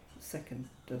 The second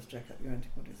does jack up your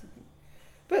antibodies, I think.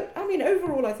 But, I mean,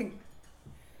 overall, I think,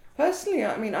 personally,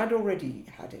 I mean, I'd already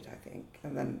had it, I think,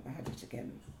 and then I had it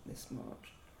again this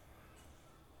March.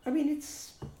 I mean,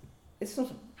 it's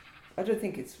not, I don't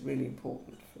think it's really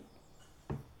important for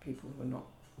people who are not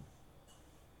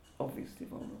obviously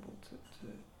vulnerable to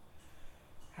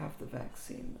have the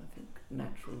vaccine. I think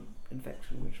natural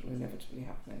infection, which will inevitably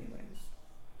happen anyways.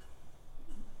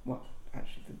 Well,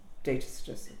 actually, the data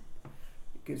suggests that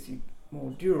it gives you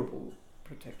more durable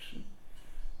protection,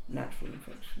 natural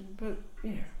infection, but,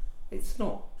 it's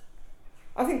not.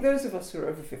 I think those of us who are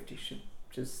over 50 should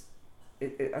just, I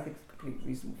think it's completely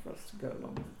reasonable for us to go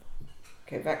along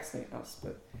with, vaccinate us,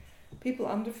 but people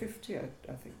under 50, I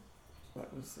think that's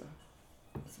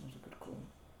not a good call.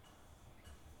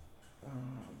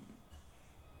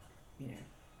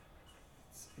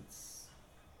 It's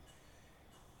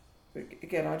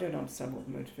again, I don't understand what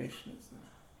the motivation is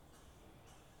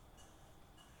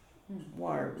there.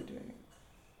 Why are we doing it?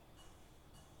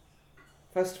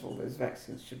 First of all, those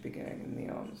vaccines should be going in the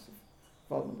arms of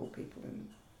vulnerable people in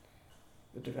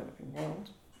the developing world.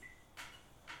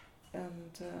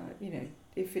 And,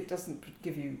 if it doesn't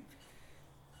give you,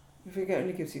 if it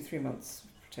only gives you 3 months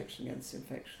protection against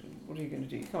infection, what are you going to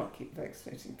do? You can't keep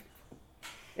vaccinating people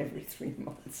every 3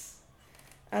 months.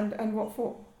 And what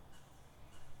for?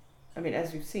 I mean,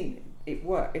 as we've seen, it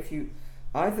works. If you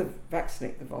either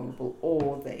vaccinate the vulnerable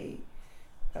or they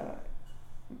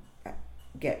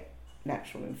get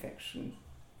natural infection,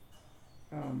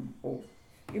 or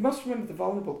you must remember the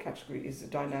vulnerable category is a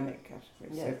dynamic category,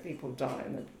 yes. So people die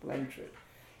and then people enter it.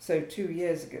 So 2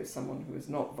 years ago, someone who was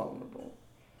not vulnerable,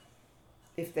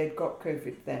 if they'd got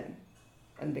COVID then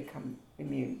and become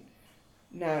immune,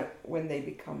 now when they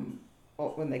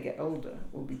get older,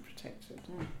 will be protected.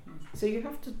 So you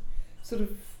have to sort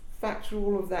of factor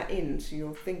all of that into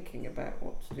your thinking about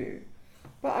what to do.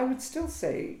 But I would still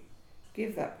say,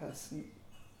 give that person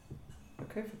a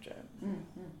COVID jab.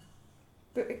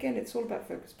 But again, it's all about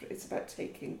focus. It's about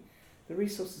taking the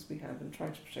resources we have and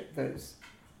trying to protect those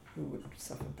who would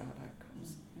suffer bad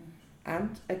outcomes.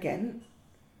 And again,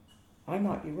 I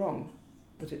might be wrong,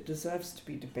 but it deserves to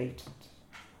be debated.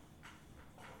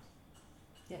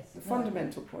 Yes. The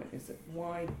fundamental point is that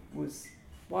why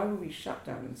were we shut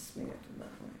down and smeared in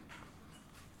that way?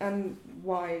 And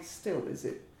why still is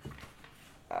it,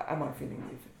 am I feeling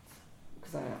the effects?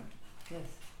 Because I am. Yes.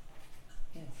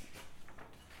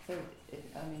 So,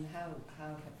 how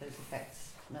have those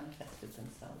effects manifested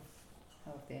themselves?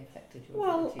 How have they affected your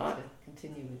ability to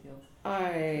continue with your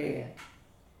career?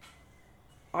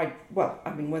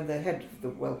 When the head of the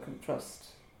Wellcome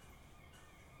Trust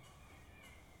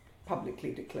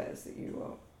publicly declares that you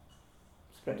are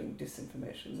spreading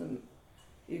disinformation, then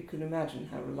you can imagine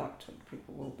how reluctant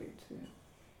people will be to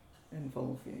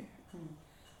involve you.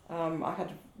 I had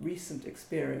a recent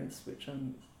experience which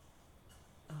I'm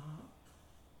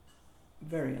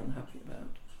very unhappy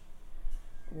about,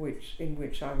 in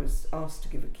which I was asked to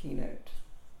give a keynote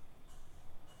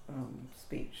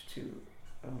speech to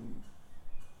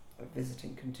a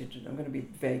visiting contingent. I'm going to be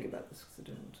vague about this because I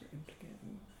don't want to implicate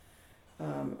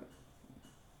them.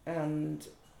 And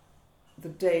the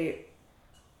day,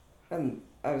 and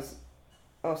I was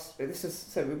asked. We were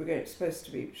supposed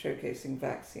to be showcasing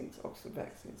vaccines, Oxford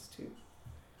vaccines, to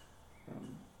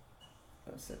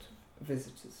a set of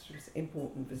visitors,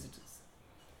 important visitors,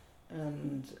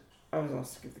 and I was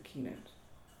asked to give the keynote,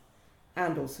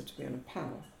 and also to be on a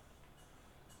panel,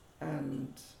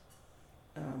 and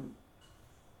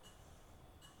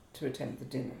to attend the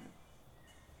dinner.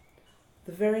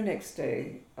 The very next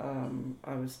day,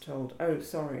 I was told, "Oh,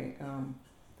 sorry,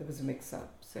 there was a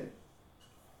mix-up, so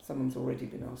someone's already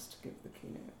been asked to give the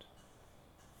keynote."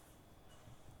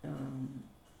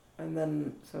 And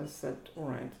then, so I said, "All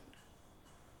right,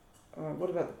 what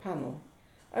about the panel?"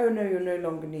 "Oh, no, you're no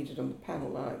longer needed on the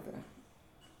panel either.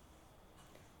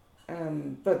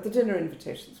 But the dinner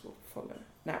invitations will follow."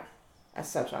 Now, as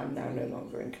such, I'm now no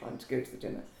longer inclined to go to the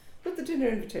dinner. But the dinner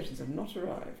invitations have not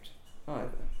arrived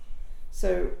either.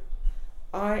 So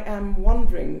I am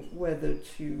wondering whether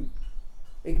to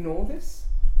ignore this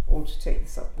or to take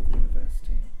this up with the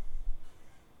university,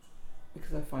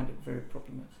 because I find it very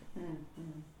problematic.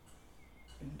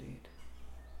 Indeed.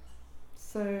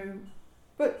 So,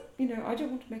 but, I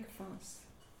don't want to make a fuss.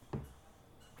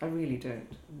 I really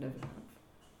don't. I never have.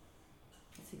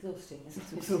 It's exhausting, isn't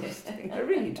it? It's exhausting. I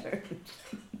really don't.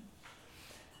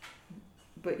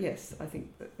 But yes, I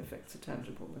think that effects are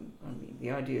tangible, and I mean,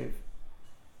 the idea of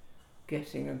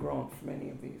getting a grant from any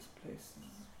of these places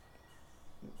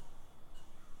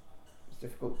is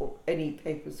difficult. Or any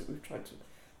papers that we've tried to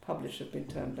publish have been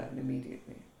turned down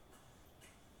immediately.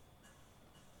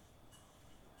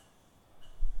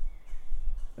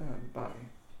 By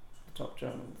the top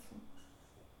journals.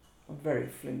 Are very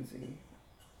flimsy,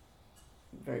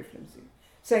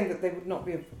 saying that they would not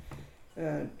be of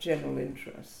general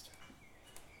interest,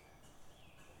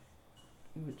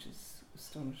 which is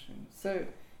astonishing. So,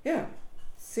 yeah,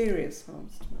 serious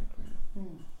harms to my career.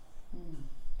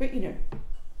 But,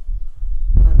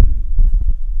 I'm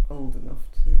old enough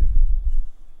to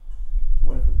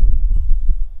weather them.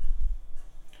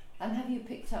 And have you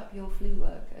picked up your flu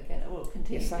work again, or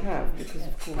continue? Yes, I have, because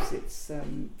of course it's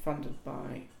funded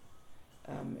by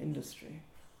industry.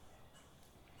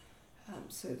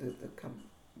 So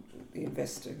the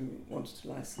investor who wanted to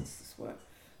license this work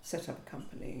set up a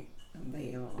company, and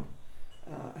they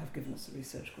have given us a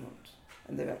research grant,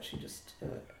 and they've actually just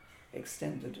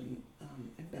extended and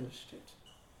embellished it.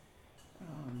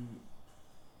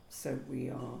 So we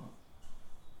are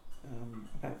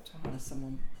about to hire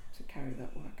someone to carry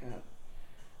that work out.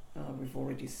 We've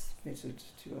already submitted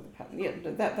 2 other patents.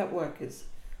 Yeah, that work is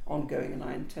ongoing, and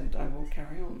I will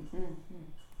carry on.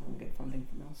 I'll get funding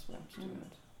from elsewhere to do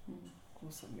it. Of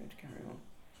course I'm going to carry on.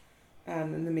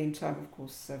 And in the meantime, of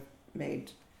course, I've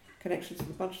made connections with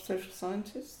a bunch of social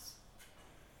scientists,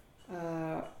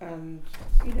 and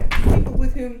people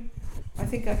with whom I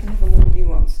think I can have a more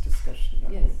nuanced discussion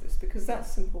about all this, because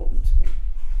that's important to me.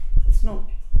 It's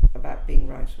not about being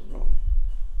right or wrong.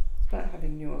 It's about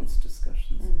having nuanced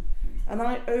discussions. And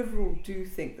I overall do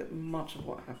think that much of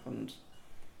what happened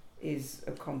is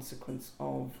a consequence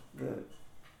of the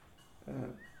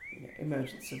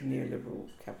emergence of neoliberal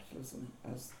capitalism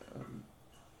as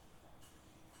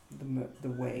the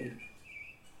way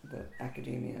that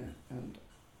academia and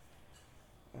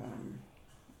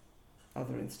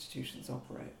other institutions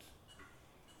operate.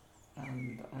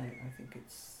 And I think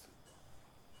it's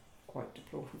quite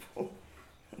deplorable.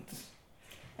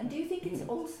 And do you think it's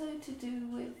also to do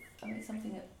with,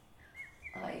 something that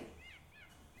I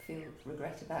feel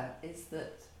regret about is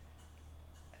that,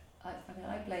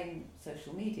 I blame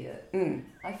social media.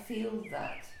 I feel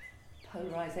that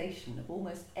polarisation of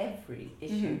almost every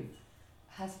issue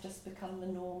has just become the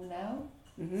norm now.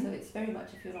 So it's very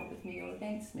much, if you're not with me, you're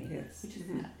against me. Yes. Which is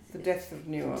the death of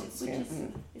nuance.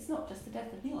 It's not just the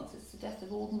death of nuance, it's the death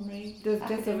of ordinary the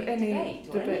death of any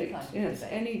debate. Any kind of yes,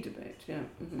 debate. any debate, yeah.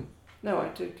 No, I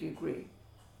totally agree.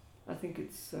 I think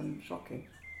it's shocking.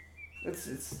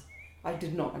 I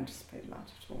did not anticipate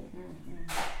that at all.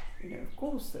 Of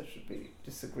course there should be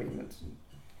disagreement,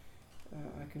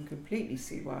 and I can completely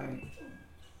see why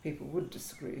people would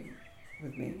disagree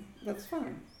with me. That's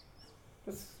fine.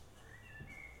 That's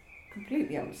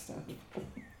completely understandable.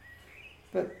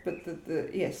 But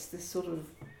yes, this sort of,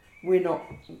 we're not,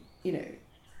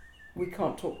 we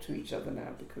can't talk to each other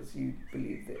now because you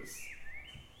believe this,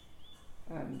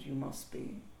 and you must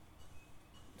be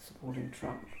supporting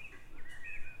Trump.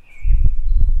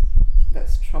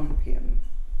 That's Trumpian.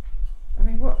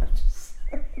 What?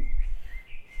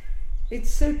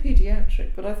 It's so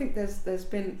pediatric, but I think there's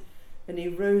been an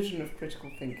erosion of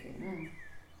critical thinking.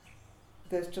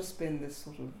 There's just been this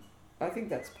sort of, I think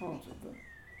that's part of the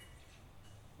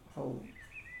whole,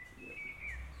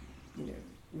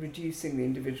 reducing the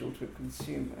individual to a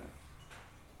consumer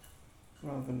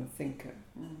rather than a thinker.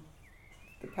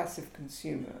 The passive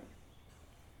consumer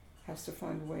has to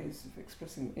find ways of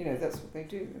expressing, that's what they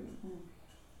do.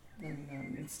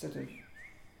 And instead of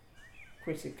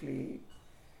critically,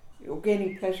 or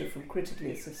gaining pleasure from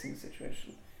critically assessing the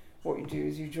situation, what you do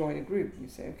is you join a group and you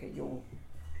say, okay,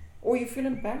 or you feel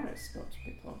embarrassed not to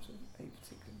be part of a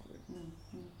particular group.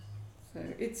 So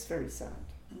it's very sad.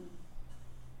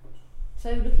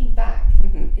 So looking back,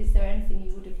 is there anything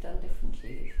you would have done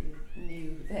differently if you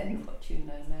knew then what you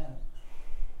know now?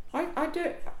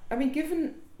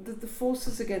 Given that the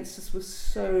forces against us were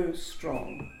so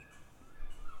strong,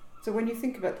 so when you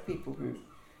think about the people who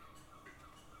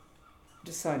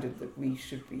decided that we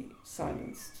should be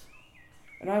silenced,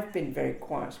 and I've been very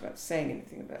quiet about saying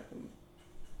anything about them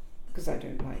because I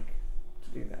don't like to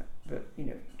do that, but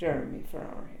Jeremy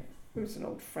Ferrara here, who's an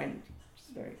old friend, it's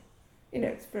very,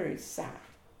 it's very sad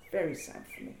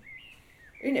for me.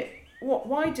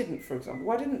 Why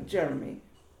didn't Jeremy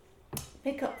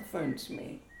pick up the phone to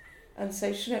me and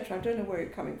say, Sunetra, I don't know where you're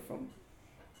coming from.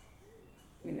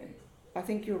 I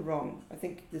think you're wrong. I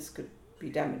think this could be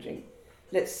damaging.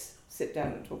 Let's sit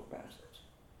down and talk about it.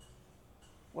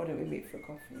 Why don't we meet for a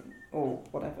coffee or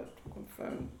whatever, talk on the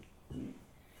phone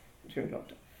during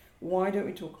lockdown? Why don't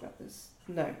we talk about this?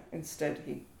 No, instead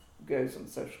he goes on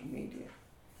social media.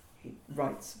 He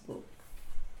writes a book.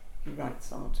 He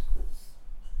writes articles.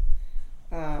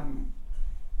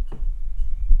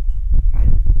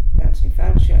 Anthony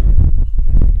Fauci, I don't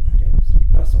know, he's not a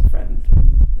personal friend,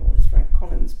 nor is Frank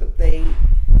Collins, but the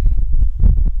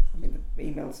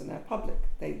emails are now public.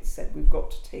 They said, we've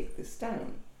got to take this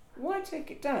down. Why take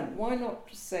it down? Why not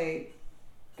just say,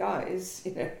 guys,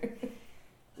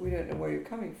 we don't know where you're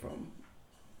coming from.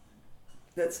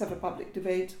 Let's have a public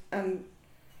debate and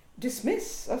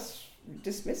dismiss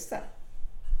that,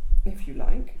 if you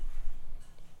like,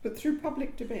 but through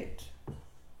public debate.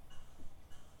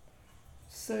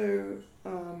 So, I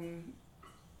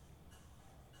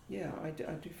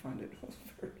do find it was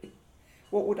very...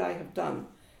 What would I have done?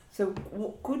 So,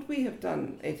 could we have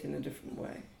done it in a different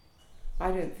way?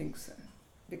 I don't think so,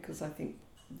 because I think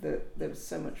that there was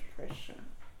so much pressure.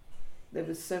 There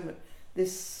was so much...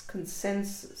 This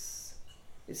consensus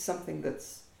is something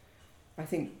that's, I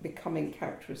think, becoming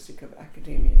characteristic of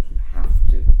academia. You have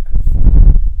to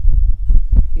conform.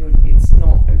 It's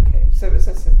not okay. So, as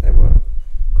I said, there were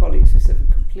colleagues who said, we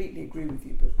completely agree with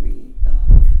you, but we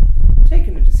have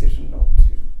taken a decision not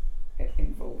to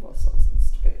involve ourselves in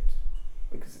this debate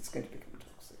because it's going to become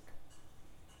toxic.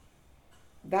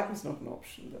 That was not an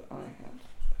option that I had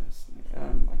personally.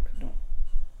 I could not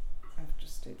have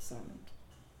just stayed silent.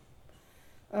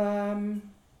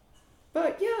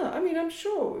 But yeah, I'm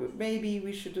sure maybe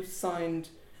we should have signed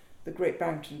the Great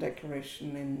Barrington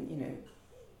Declaration in, we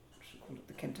should call it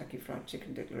the Kentucky Fried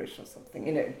Chicken Declaration or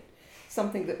something,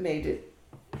 something that made it,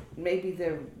 maybe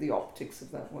the optics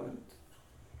of that weren't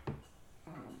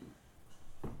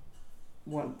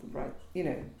the right,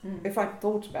 if I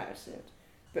thought about it.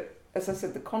 But as I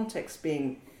said, the context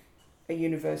being a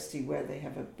university where they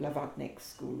have a Blavatnik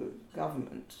school of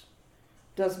government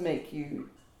does make you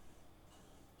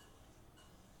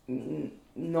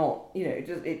not,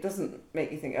 it doesn't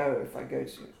make you think, if I go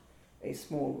to a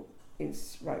small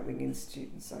right-wing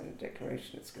institute and sign a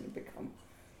declaration, it's going to become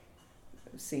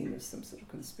seen as some sort of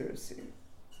conspiracy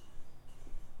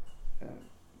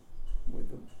with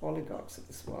the oligarchs of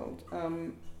this world.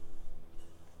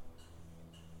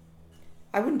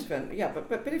 I wouldn't have,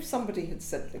 but if somebody had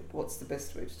said, like, what's the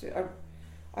best way to do it,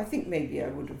 I think maybe I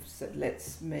would have said,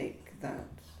 let's make that,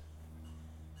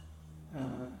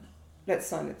 let's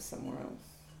sign it somewhere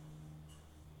else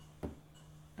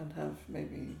and have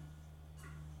maybe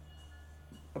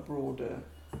a broader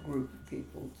group of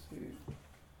people to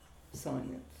sign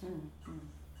it or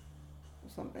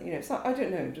something. So I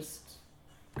don't know, just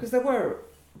because there were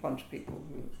a bunch of people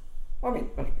who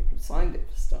signed it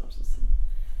for starters,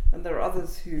 and there are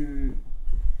others who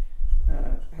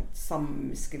had some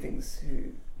misgivings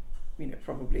who,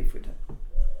 probably if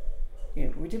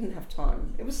we didn't have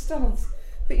time. It was still on,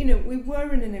 but we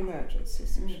were in an emergency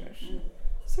situation,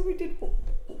 so we did what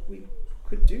we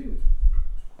could do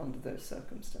under those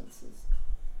circumstances.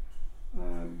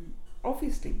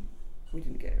 Obviously, we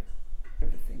didn't get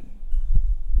everything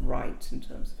right in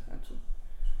terms of how to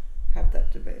have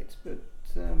that debate, but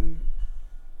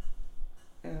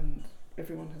and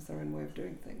everyone has their own way of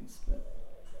doing things. But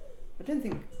I don't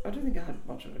think I had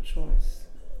much of a choice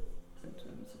in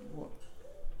terms of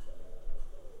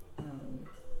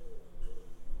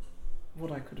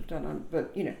what I could have done.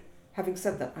 But having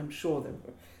said that, I'm sure there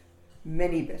were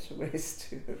many better ways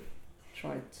to have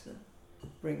tried to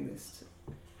bring this to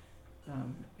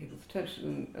people's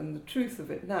attention. And the truth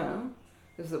of it now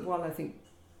is that while I think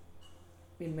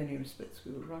in many respects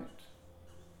we were right,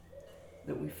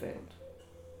 that we failed.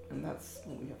 And that's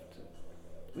what we have to...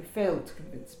 We failed to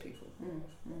convince people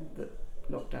that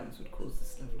lockdowns would cause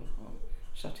this level of harm.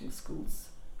 Shutting schools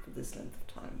for this length of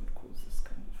time would cause this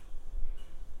kind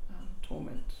of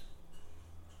torment.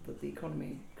 That the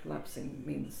economy collapsing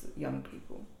means that young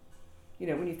people...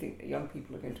 when you think young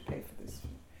people are going to pay for this,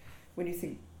 when you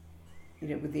think,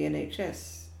 with the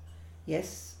NHS,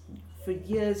 yes, for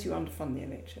years you underfund the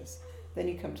NHS. Then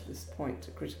you come to this point,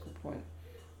 a critical point,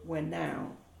 where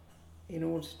now, in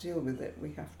order to deal with it,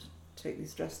 we have to take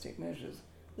these drastic measures.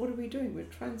 What are we doing? We're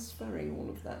transferring all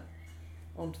of that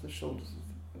onto the shoulders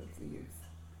of the youth,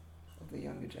 of the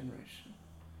younger generation.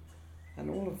 And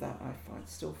all of that I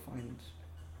still find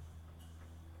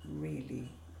really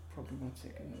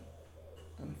problematic, and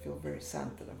I feel very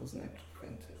sad that I wasn't able to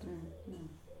prevent it.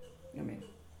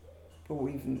 Or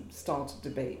even start a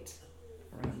debate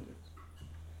around it.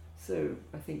 So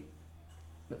I think,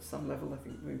 at some level,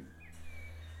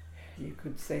 you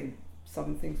could say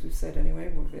some things we've said anyway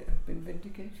have been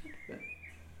vindicated, but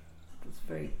there's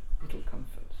very little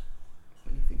comfort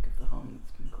when you think of the harm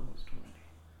that's been caused already.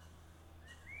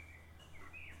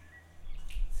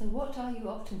 So what are you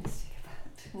optimistic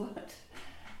about?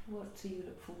 What do you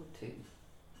look forward to?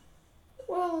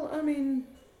 Well,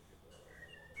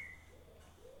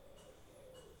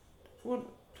 what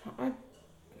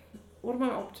am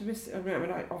I optimistic?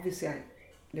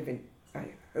 I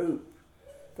hope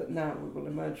that now we will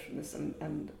emerge from this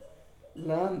and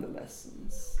learn the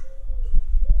lessons.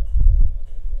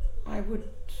 I would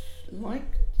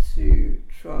like to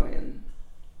try and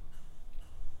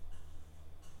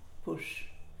push.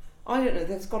 I don't know.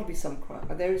 There's got to be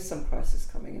there is some crisis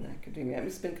coming in academia.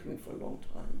 It's been coming for a long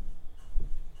time,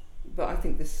 but I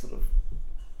think this sort of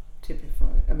it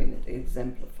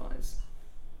exemplifies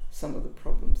some of the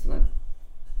problems, and I'd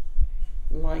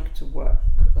like to work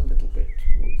a little bit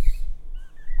towards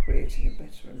creating a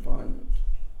better environment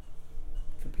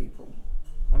for people.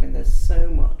 There's so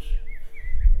much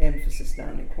emphasis now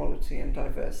on equality and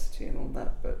diversity and all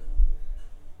that, but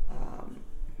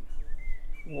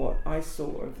what I saw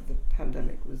over the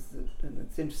pandemic was that, and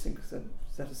it's interesting because I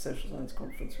was at a social science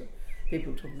conference where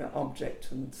people were talking about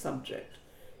object and subject.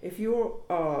 If you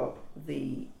are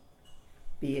the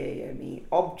BAME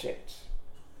object,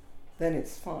 then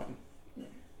it's fine. Yeah.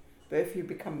 But if you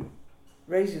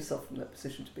raise yourself from that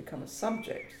position to become a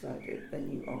subject, as I did, then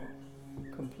you are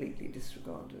completely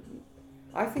disregarded.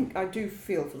 And I do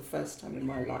feel for the first time in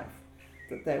my life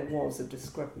that there was a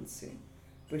discrepancy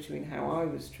between how I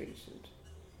was treated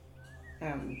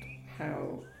and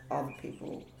how other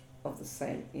people of the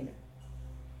same,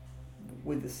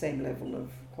 with the same level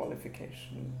of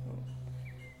qualification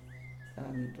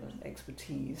and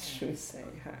expertise, should we say,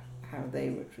 how they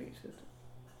were treated.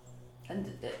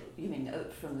 And you mean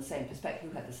from the same perspective,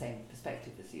 who had the same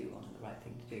perspective as you on the right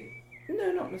thing to do?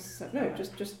 No, not necessarily. No,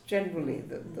 just generally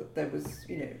that there was,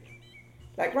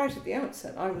 like right at the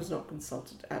outset, I was not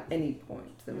consulted at any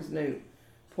point. There was no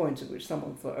point at which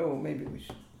someone thought, oh, well, maybe we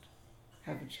should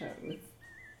have a chat with.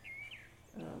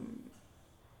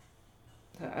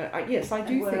 Yes, I do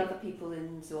think... Were other people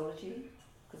in zoology?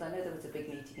 Because I know there was a big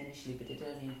meeting initially, but it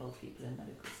only involved people in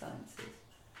medical sciences.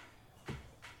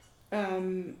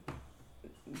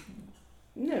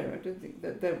 No, I don't think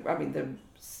that there... I don't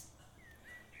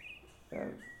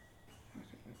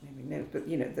know, but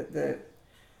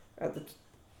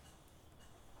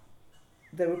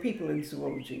there were people in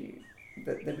zoology.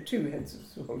 That there were two heads of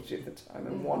zoology at the time,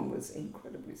 and one was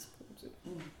incredibly supportive,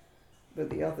 but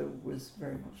the other was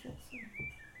very much not so.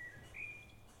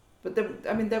 But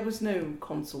there was no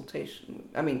consultation.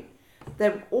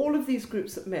 All of these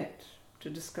groups that met to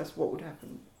discuss what would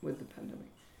happen with the pandemic.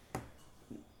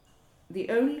 The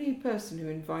only person who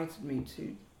invited me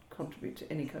to contribute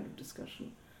to any kind of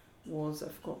discussion was,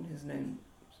 I've forgotten his name,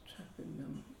 a chap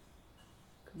in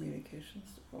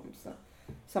communications department,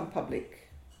 some public,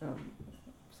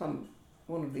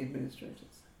 one of the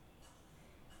administrators.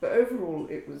 But overall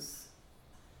it was,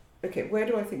 okay, where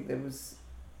do I think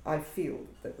I feel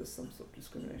that there was some sort of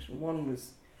discrimination. One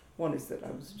is that I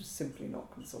was just simply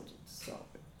not consulted to start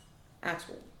with, at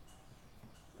all.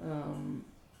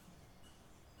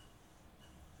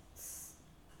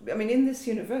 In this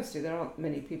university there aren't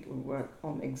many people who work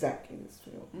on exactly this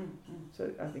field,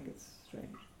 so I think it's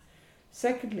strange.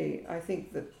 Secondly, I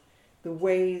think that the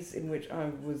ways in which I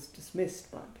was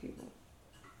dismissed by people,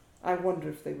 I wonder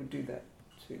if they would do that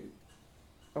to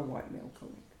a white male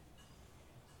colleague.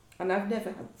 And I've never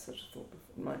had such a thought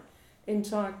before. In my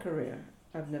entire career,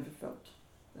 I've never felt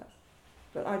that.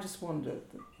 But I just wonder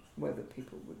whether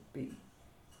people would be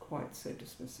quite so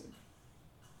dismissive.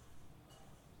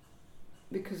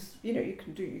 Because, you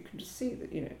can just see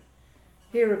that,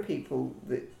 here are people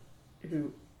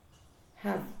who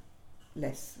have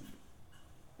less of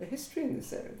a history in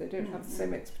this area. They don't have the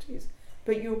same expertise.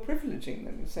 But you're privileging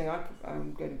them. You're saying,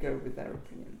 I'm going to go with their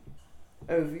opinion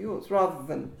over yours, rather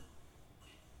than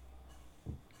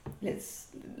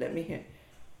let me hear.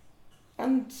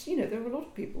 And, there were a lot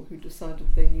of people who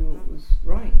decided they knew it was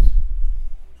right.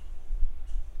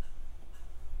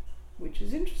 Which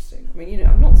is interesting. I mean,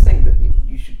 I'm not saying that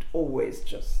you should always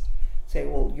just say,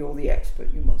 well, you're the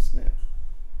expert, you must know.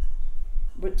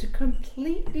 But to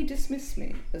completely dismiss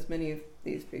me, as many of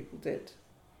these people did,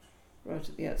 right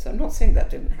at the outset. I'm not saying that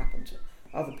didn't happen to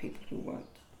other people who weren't,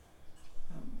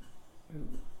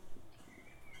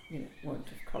 weren't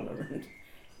of colour and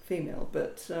female,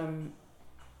 but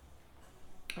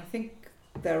I think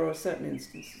there are certain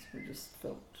instances where I just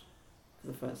felt for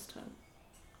the first time,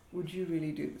 would you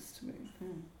really do this to me?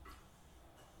 Mm.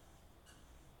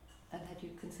 And had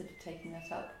you considered taking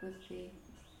that up with the...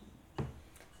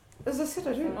 As I said,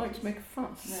 I don't like to make a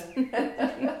fuss.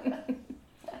 No.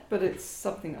 But it's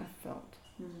something I felt.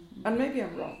 Mm-hmm. And maybe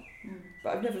I'm wrong,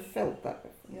 but I've never felt that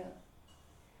before. Yeah.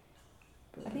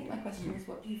 But I think my question was,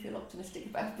 what do you feel optimistic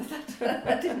about? But that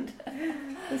I didn't.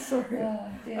 Sorry.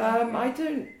 Yeah. I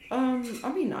don't.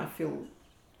 I feel.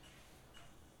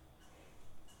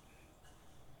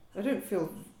 I don't feel.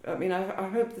 I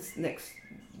hope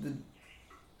the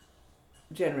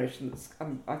generation that's.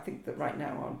 I think that right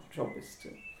now our job is to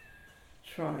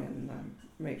try and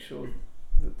make sure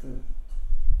that the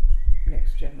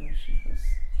next generation has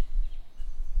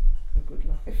a good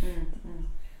life. Mm-hmm.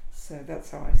 So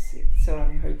that's how I see it. So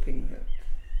I'm hoping that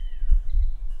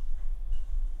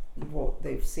what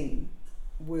they've seen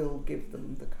will give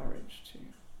them the courage to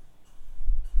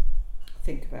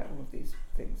think about all of these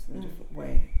things in a different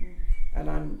way. And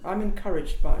I'm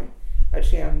encouraged by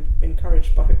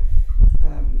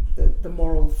the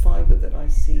moral fibre that I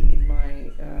see in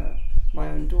my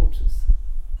own daughters.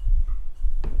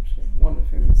 Actually, one of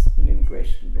whom is an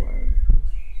immigration lawyer,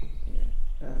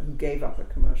 who gave up a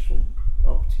commercial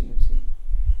opportunity,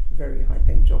 a very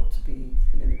high-paying job, to be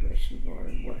an immigration lawyer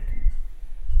and work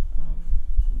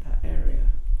in that area.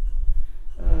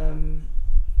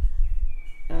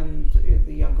 And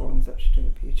the younger one's actually doing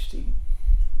a PhD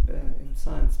in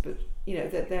science, but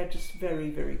they're just very,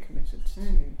 very committed to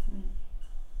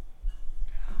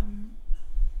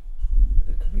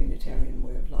a communitarian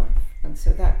way of life, and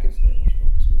so that gives me a lot of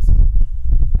optimism.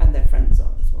 And their friends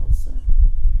are as well. So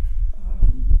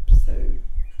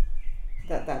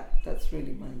that's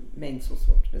really my main source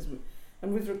of optimism.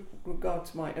 And with regard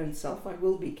to my own self, I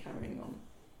will be carrying on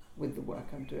with the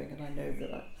work I'm doing, and I know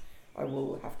that I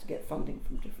will have to get funding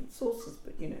from different sources.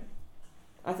 But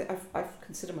I think I've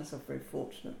considered myself very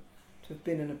fortunate to have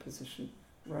been in a position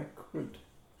where I could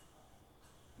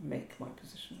make my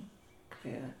position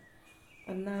clear,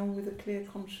 and now with a clear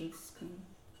conscience can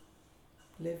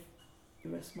live the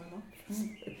rest of my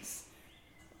life.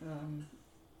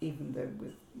 Even though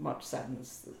with much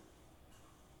sadness that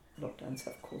lockdowns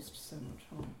have caused so much